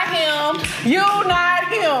 You not him. You not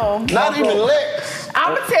him. Not even Lex.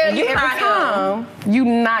 I'ma tell you You every not time. You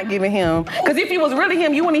not giving him. Cause if you was really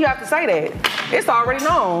him, you wouldn't even have to say that. It's already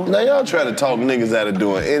known. Now y'all try to talk niggas out of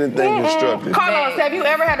doing anything constructive. Carlos, have you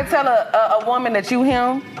ever had to tell a woman that you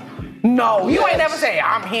him? No, you ain't never said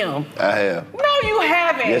I'm him. I have. No, you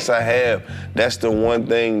haven't. Yes, I have. That's the one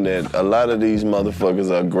thing that a lot of these motherfuckers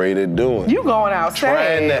are great at doing. You going outside.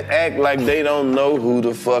 Trying to act like they don't know who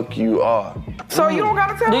the fuck you are. So you don't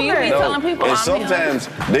gotta tell them that. telling people and I'm sometimes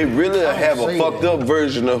they really have a fucked up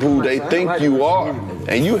version of who they think you are.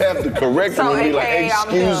 And you have to correct them and be like,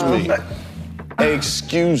 AKA I'm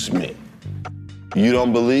excuse me. You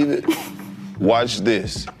don't believe it? Watch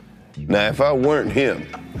this. Now, if I weren't him,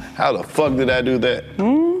 how the fuck did I do that?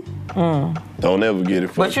 Don't ever get it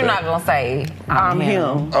fucked But you're up. not gonna say I'm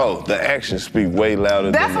him. Oh, the actions speak way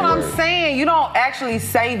louder That's than the what I'm words. saying. You don't actually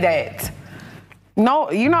say that.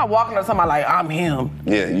 No, you're not walking up to somebody like I'm him.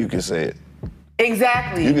 Yeah, you can say it.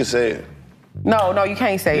 Exactly. You can say it. No, you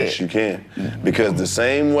can't say Yes, it. you can. Because the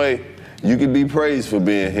same way you can be praised for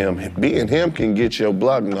being him can get your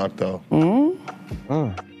block knocked off.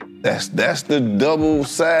 That's the double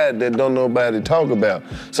side that don't nobody talk about.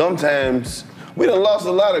 Sometimes we done lost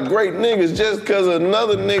a lot of great niggas just because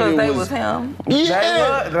another nigga was him.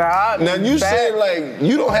 Yeah. Now you say like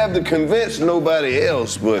you don't have to convince nobody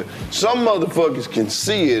else, but some motherfuckers can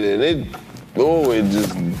see it and it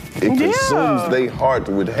consumes their heart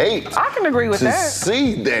with hate. I can agree with to that.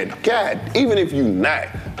 see that, God, even if you not,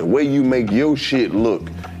 the way you make your shit look,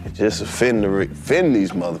 it just offend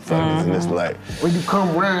these motherfuckers, and it's like when you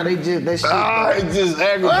come around, they just that shit. it just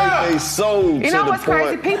aggravate their soul. You know what's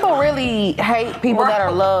crazy? People really hate people that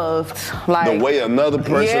are loved. Like The way another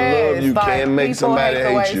person love you like, can make people somebody hate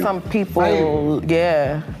the way hate you. Some people,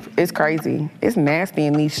 yeah, it's crazy. It's nasty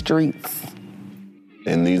in these streets.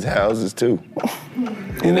 In these houses too.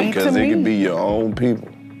 Because it could be your own people.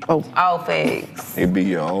 Oh, facts. It be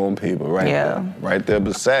your own people right there. Right there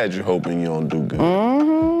beside you, hoping you don't do good.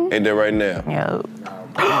 Ain't that right now? Yeah.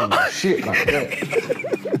 Shit like that.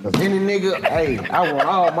 'Cause any nigga, hey, I want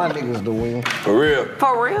all my niggas to win. For real?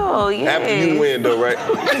 For real, yeah. After you win though, right?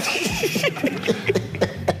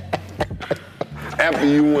 After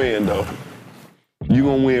you win though. You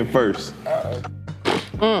gonna win first.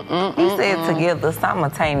 You said together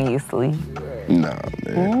simultaneously. Nah,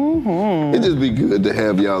 man. It just be good to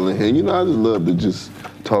have y'all in here. You know, I just love to just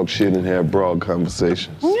talk shit and have broad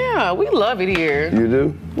conversations. Yeah, we love it here. You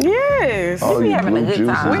do? Yes. Oh, you blue juices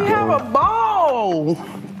We have a ball.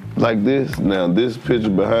 like this. Now, this picture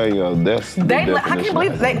behind y'all, that's the I can't definition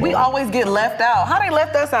believe of a we ball. always get left out. How they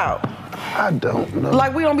left us out? I don't know.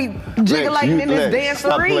 Like we don't be jiggling in this Lex,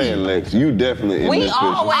 stop dancery. playing, Lex. You definitely in this picture.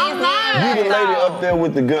 I'm not. You the lady up there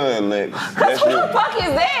with the gun, Lex. Cause who the fuck is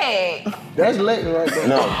that? That's Lex right there.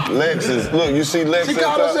 No, Lex is, look, you see Lex She at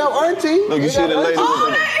called the- herself auntie. Look, you see the lady with Oh,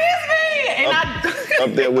 the... that is me. And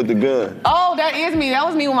Up there with the gun. Oh, that is me. That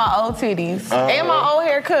was me with my old titties. And my old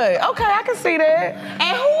haircut. Okay, I can see that.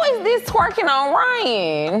 And who is this twerking on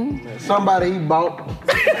Ryan? Somebody he bought.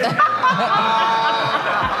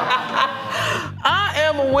 I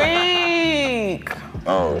am weak.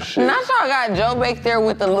 Oh, shit. Not y'all got Joe back there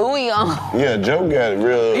with the Louis on. Yeah, Joe got it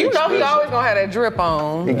real You know he expensive. always gonna have that drip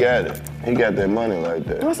on. He got it. He got that money like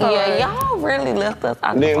that. Y'all really left us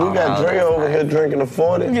out. Then we got Dre over here drinking a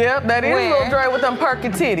 40. Yep, that is Where? Lil Dre with them perky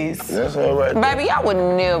titties. That's all right. Baby, I would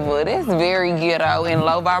never. That's very ghetto and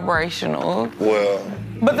low vibrational. Well,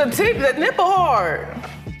 But the nipple hard.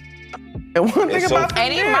 And one thing It's so- about the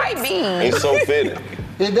And it nips- might be. it's so fitted.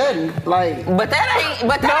 It doesn't, like... But that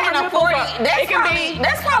ain't a 40.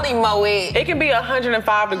 That's probably Moet. It can be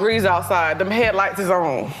 105 degrees outside. Them headlights is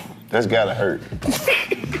on. That's gotta hurt.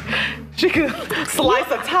 She could slice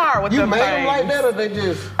a tire with You them made them things. like that or they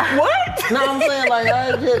just... What? No, I'm saying like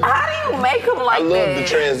I just... How do you make them like I love the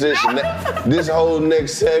transition. This whole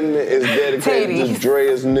next segment is dedicated to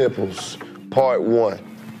Dre's nipples, part 1.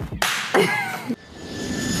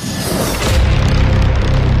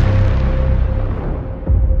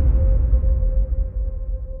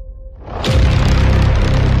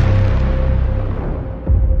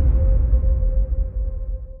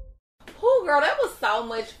 Ooh, girl, that was so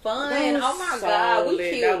much fun. Oh my God, we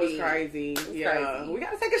killed That was it. crazy. Yeah, crazy. we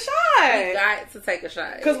gotta take a shot. We got to take a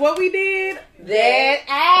shot. Cause what we did, that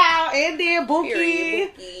out, and then Bookie,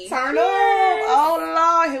 Period, Bookie. turn Cheers. up.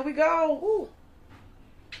 Oh Lord, here we go. Ooh.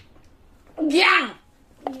 Yeah.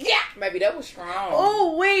 Yeah. Baby, that was strong.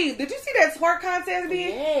 Oh wait, did you see that twerk contest, bitch?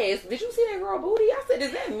 Yes. Did you see that girl booty? I said,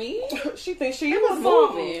 is that me? She thinks she It was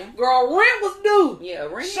was moving. moving. Girl, Rent was due. Yeah,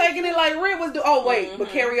 Rent. Shaking it like Rent was due. Oh wait, but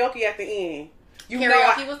karaoke at the end. You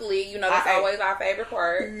Karaoke was lit. You know, that's I- always our favorite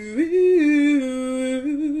part. Ain't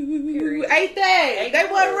they? They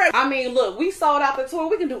wasn't ready. I mean, look, we sold out the tour.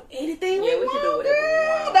 We can do anything Yeah, we we can want, do whatever we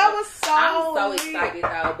girl. want. That was so I'm so lit. excited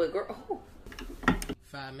though, but girl,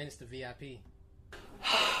 5 minutes to VIP.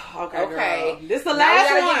 Okay, okay. girl. This the Now last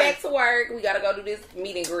we gotta one. get back to work. We gotta go do this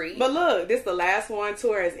meet and greet. But look, this the last one.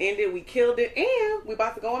 Tour has ended. We killed it, and we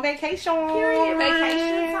about to go on vacation. Period.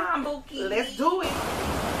 Vacation time, Bookie. Let's do it.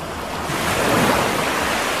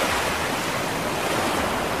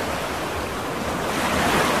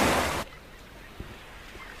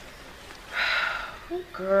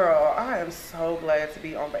 Girl, I am so glad to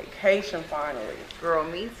be on vacation finally. Girl,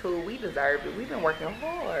 me too. We deserve it. We've been working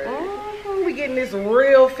hard. We getting this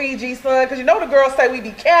real Fiji sun, cause you know the girls say we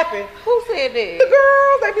be capping. Who said that? The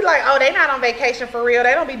girls, they be like, oh, they not on vacation for real.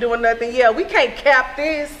 They don't be doing nothing. Yeah, we can't cap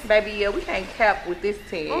this. Baby, yeah, we can't cap with this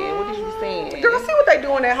 10. What did you saying? Girl, see what they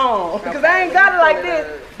doing at home. Because Okay, they ain't got it like pull it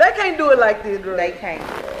this. They can't do it like this, girl. They can't.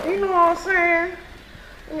 You know what I'm saying?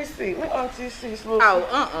 Let me see. Let me see.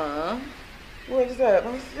 Oh, What is that?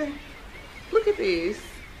 Let me see. Look at this.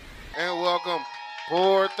 And welcome,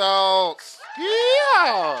 Poor Thoughts.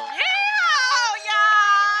 Yeah.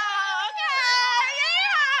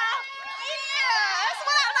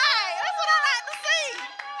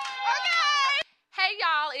 Hey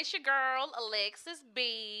y'all, it's your girl Alexis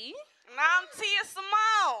B. And I'm Tia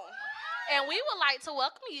Simone. And we would like to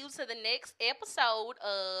welcome you to the next episode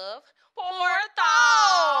of Poor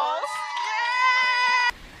Thoughts.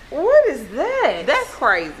 What is that? That's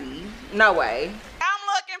crazy. No way. I'm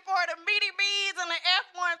looking for the meaty beads and the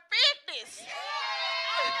F-150s.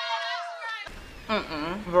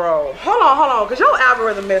 Bro, hold on, cause your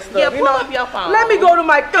algorithm messed up. Yeah, you pull know? up your phone. Let me go to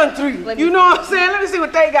my country. You know what I'm saying? Let me see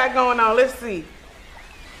what they got going on. Let's see.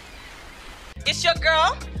 It's your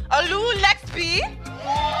girl, Alu Lex B. And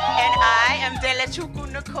I am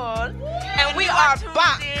Delechuku Nicole. And we are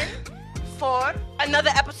back for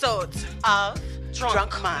another episode of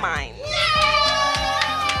Drunk Mind.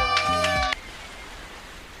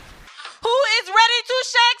 Who is ready to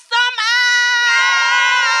shake some ass?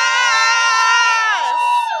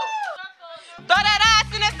 Throw that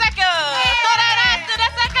ass in a second. Throw that ass in a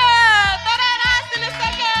second. Throw that ass in a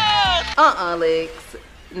second. Lex.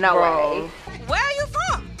 No way. Where are you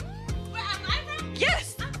from? Where am I from?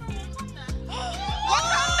 Yes.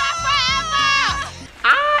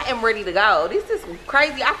 I am ready to go. This is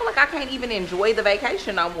crazy. I feel like I can't even enjoy the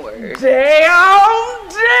vacation no more. Damn.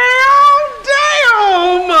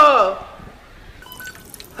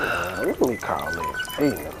 Let me call Lex.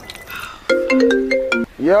 Hey,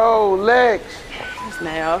 yo, Lex.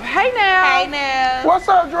 Now. Hey now. Hey now. What's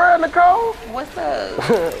up, Dre and Nicole? What's up?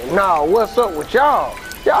 Nah, what's up with y'all?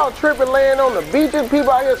 Y'all tripping, laying on the beaches. People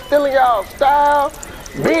out here stealing y'all style.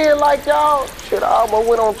 Being like y'all. Shit, I almost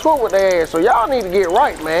went on tour with their ass. So y'all need to get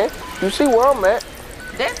right, man. You see where I'm at.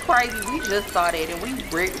 That's crazy. We just saw that and we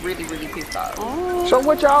really, really pissed off. So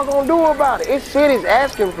what y'all gonna do about it? It's city's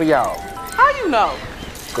asking for y'all. How you know?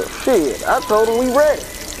 'Cause shit, I told them we ready.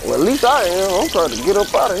 Well, at least I am. I'm trying to get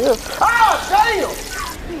up out of here. Ah, damn!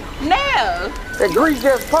 Now! That grease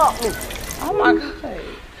just popped me. Oh my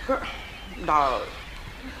God. Dog.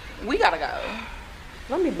 We gotta go.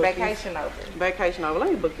 Let me book Vacation over. Vacation over. Let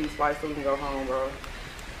me book these flights so we can go home, bro.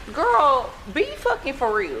 Girl, be fucking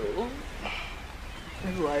for real.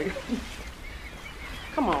 You right.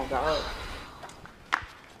 Come on, dog.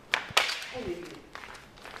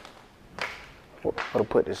 Where to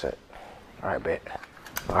put this at? All right, bet.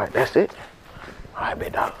 All right, that's it. All right,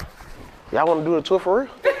 bet, dog. Y'all want to do the tour for real?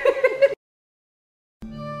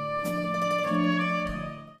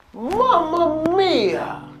 Mamma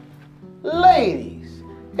mia! Ladies,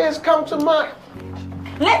 it's come to my...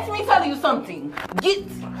 Let me tell you something. Get...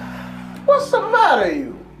 What's the matter,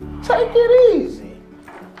 you? Take it easy.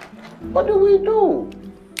 What do we do?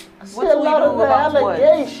 I see a lot of the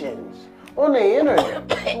allegations on the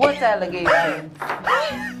internet. What's allegations?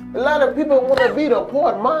 A lot of people want to be the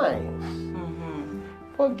Port Mines.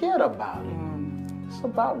 Forget about it. It's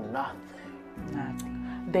about nothing.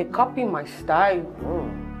 They copy my style.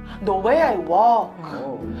 The way I walk.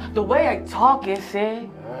 The way I talk,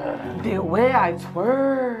 the way I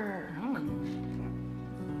twerk.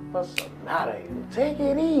 What's the matter, you? Take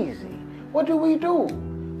it easy. What do? We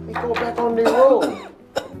go back on the road.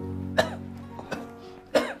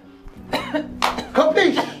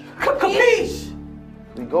 Capiche? Capiche?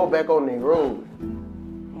 We go back on the road.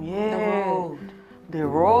 Yeah. The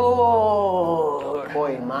road.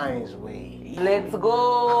 Boy, mine's way. Let's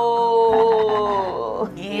go.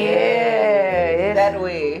 Yeah. That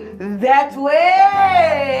way. That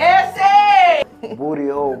way. Essay. Booty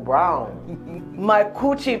hole brown. My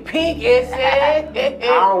coochie pink, essay.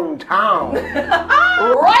 Downtown.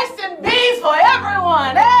 Rice and beans for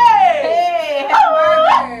everyone. Hey.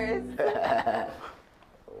 Hamburgers.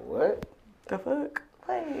 What? The fuck?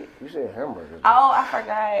 Wait. You said hamburgers. Oh, I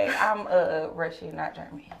forgot. I'm Russian, not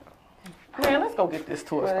German. Man, let's go get this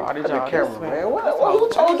tour started, The y'all. camera, man. Who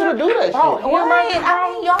told you to do that Bro, shit? I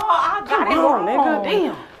mean, y'all, I got it wrong. Nigga.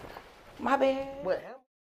 Damn. My bad. What?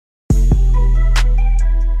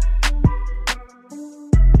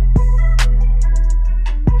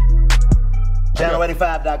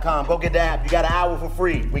 Channel85.com. Go get the app. You got an hour for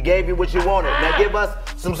free. We gave you what you wanted. Now give us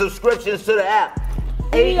some subscriptions to the app.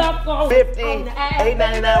 $8.50,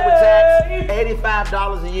 $8.99 with tax,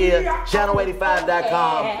 $85 a year.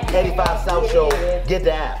 Channel85.com, 85 South Show. Get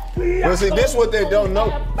the app. Well, see, this is what they don't know.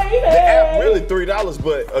 The app really $3,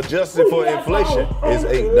 but adjusted for inflation is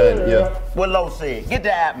 $8.90. Yeah. What Lo said. Get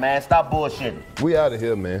the app, man. Stop bullshitting. We out of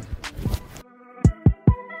here, man.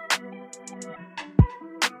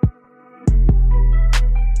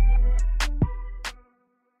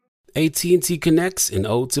 AT&T connects an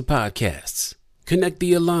ode to podcasts. Connect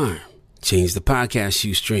the alarm. Change the podcast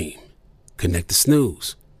you stream. Connect the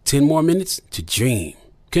snooze. 10 more minutes to dream.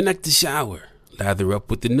 Connect the shower. Lather up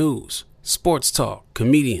with the news, sports talk,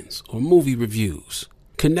 comedians, or movie reviews.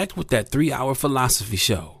 Connect with that 3-hour philosophy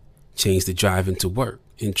show. Change the drive into work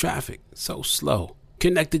in traffic so slow.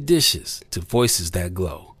 Connect the dishes to voices that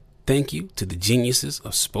glow. Thank you to the geniuses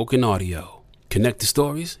of spoken audio. Connect the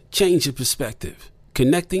stories. Change your perspective.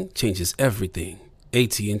 Connecting changes everything.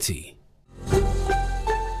 AT&T.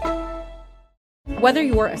 Whether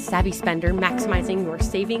you're a savvy spender maximizing your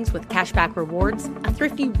savings with cashback rewards, a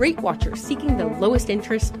thrifty rate watcher seeking the lowest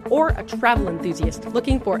interest, or a travel enthusiast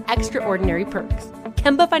looking for extraordinary perks,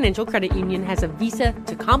 Kemba Financial Credit Union has a visa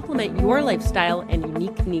to complement your lifestyle and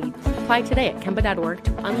unique needs. Apply today at Kemba.org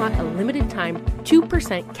to unlock a limited time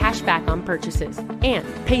 2% cash back on purchases and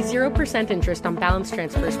pay 0% interest on balance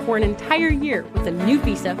transfers for an entire year with a new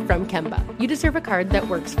visa from Kemba. You deserve a card that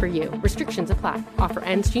works for you. Restrictions apply. Offer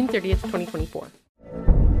ends June 30th, 2024.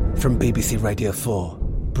 From BBC Radio 4,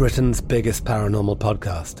 Britain's biggest paranormal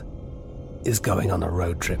podcast is going on a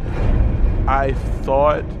road trip. I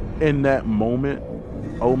thought in that moment,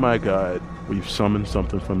 oh my God, we've summoned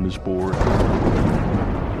something from this board.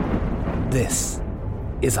 This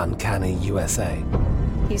is Uncanny USA.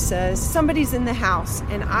 He says, somebody's in the house,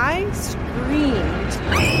 and I screamed.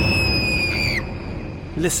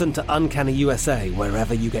 Listen to Uncanny USA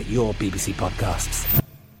wherever you get your BBC podcasts,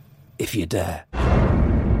 if you dare.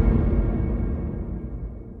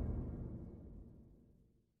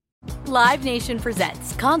 Live Nation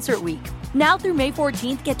presents Concert Week. Now through May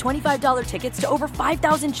 14th, get $25 tickets to over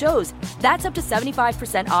 5,000 shows. That's up to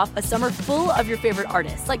 75% off a summer full of your favorite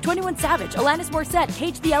artists like 21 Savage, Alanis Morissette,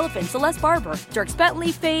 Cage the Elephant, Celeste Barber, Dierks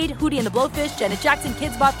Bentley, Fade, Hootie and the Blowfish, Janet Jackson,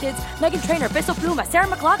 Kids Bop Kids, Meghan Trainor, Peso Pluma, Sarah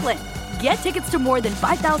McLachlan. Get tickets to more than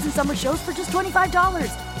 5,000 summer shows for just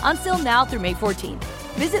 $25. Until now through May 14th.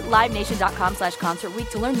 Visit LiveNation.com/Concert Week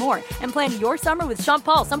to learn more and plan your summer with Sean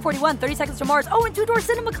Paul, Sum 41, 30 Seconds to Mars, and Two Door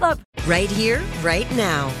Cinema Club. Right here, right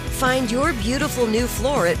now. Find your beautiful new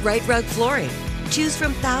floor at Right Rug Flooring. Choose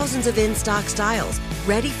from thousands of in-stock styles,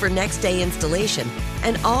 ready for next day installation,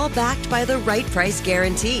 and all backed by the right price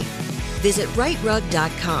guarantee. Visit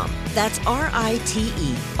rightrug.com. That's RITERUG.com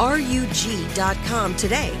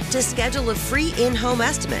today to schedule a free in-home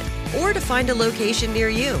estimate or to find a location near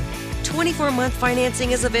you. 24-month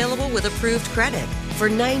financing is available with approved credit. For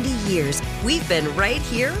 90 years, we've been right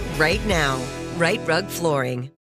here, right now. Right Rug Flooring.